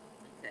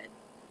 I could.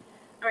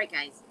 All right,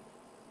 guys.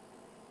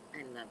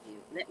 I love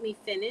you. Let me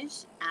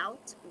finish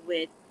out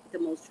with the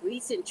most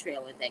recent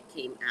trailer that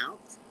came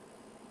out.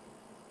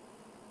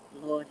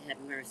 Lord have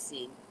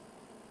mercy.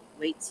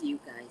 Wait till you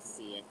guys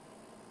see it.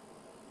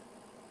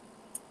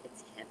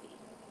 It's heavy.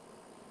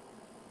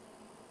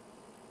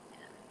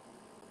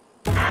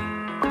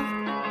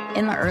 Yeah.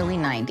 In the early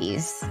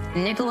 90s,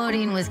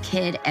 Nickelodeon was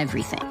kid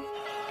everything.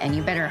 And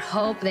you better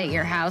hope that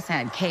your house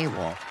had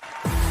cable.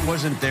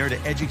 Wasn't there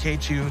to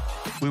educate you.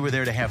 We were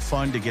there to have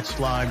fun, to get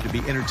slimed, to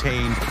be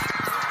entertained.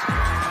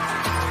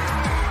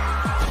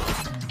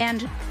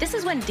 And this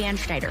is when Dan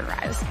Schneider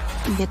arrives,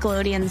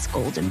 Nickelodeon's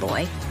golden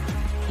boy.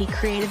 He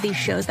created these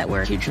shows that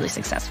were hugely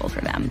successful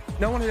for them.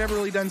 No one had ever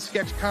really done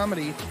sketch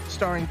comedy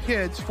starring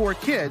kids for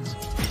kids.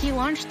 He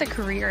launched the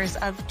careers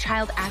of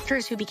child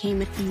actors who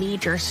became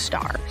major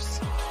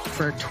stars.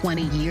 For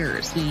 20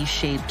 years, he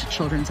shaped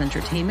children's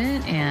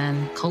entertainment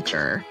and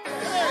culture. Hey,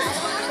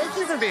 thank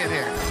you for being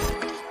here.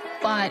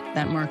 But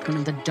that marked one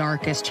of the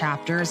darkest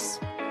chapters.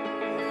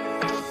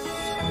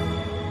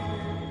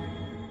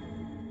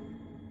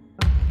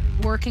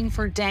 Working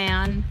for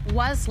Dan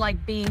was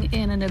like being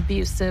in an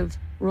abusive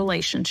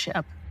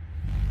relationship.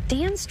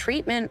 Dan's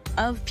treatment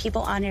of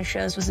people on his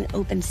shows was an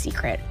open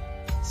secret.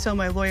 So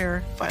my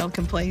lawyer filed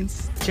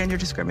complaints, gender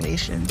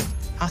discrimination,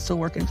 hostile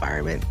work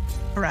environment,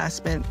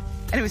 harassment,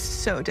 and it was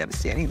so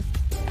devastating.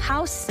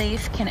 How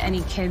safe can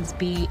any kids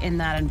be in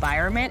that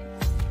environment?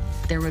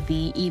 There would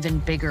be even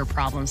bigger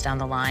problems down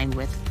the line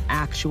with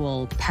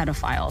actual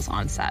pedophiles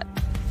on set.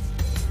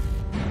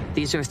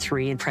 These are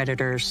 3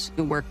 predators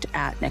who worked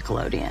at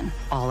Nickelodeon,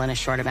 all in a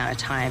short amount of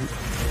time.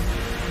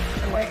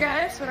 Hey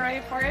guys, what are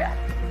you for you?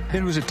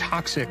 It was a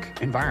toxic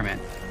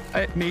environment.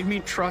 It made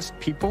me trust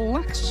people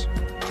less.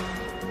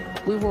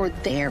 We were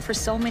there for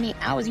so many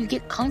hours. You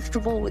get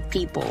comfortable with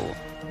people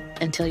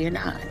until you're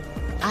not.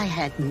 I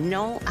had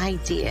no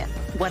idea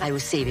what I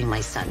was saving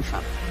my son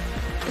from.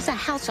 It's a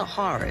house of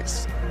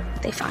horrors.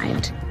 They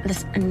find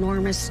this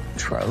enormous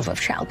trove of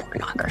child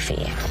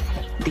pornography.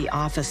 The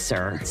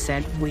officer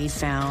said we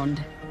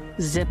found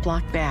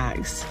Ziploc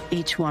bags,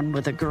 each one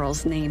with a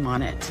girl's name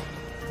on it.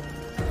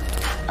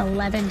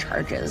 11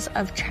 charges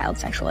of child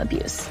sexual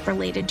abuse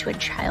related to a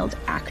child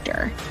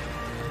actor.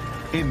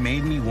 It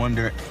made me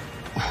wonder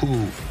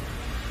who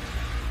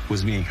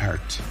was being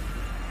hurt.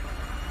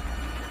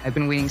 I've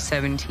been waiting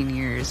 17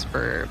 years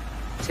for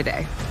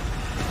today.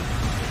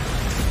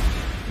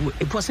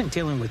 It wasn't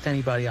dealing with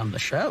anybody on the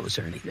shows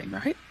or anything,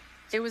 right?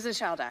 It was a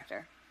child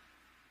actor.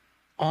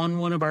 On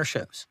one of our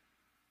shows.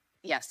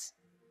 Yes.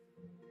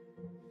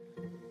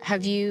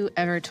 Have you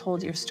ever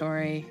told your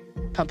story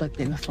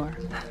publicly before?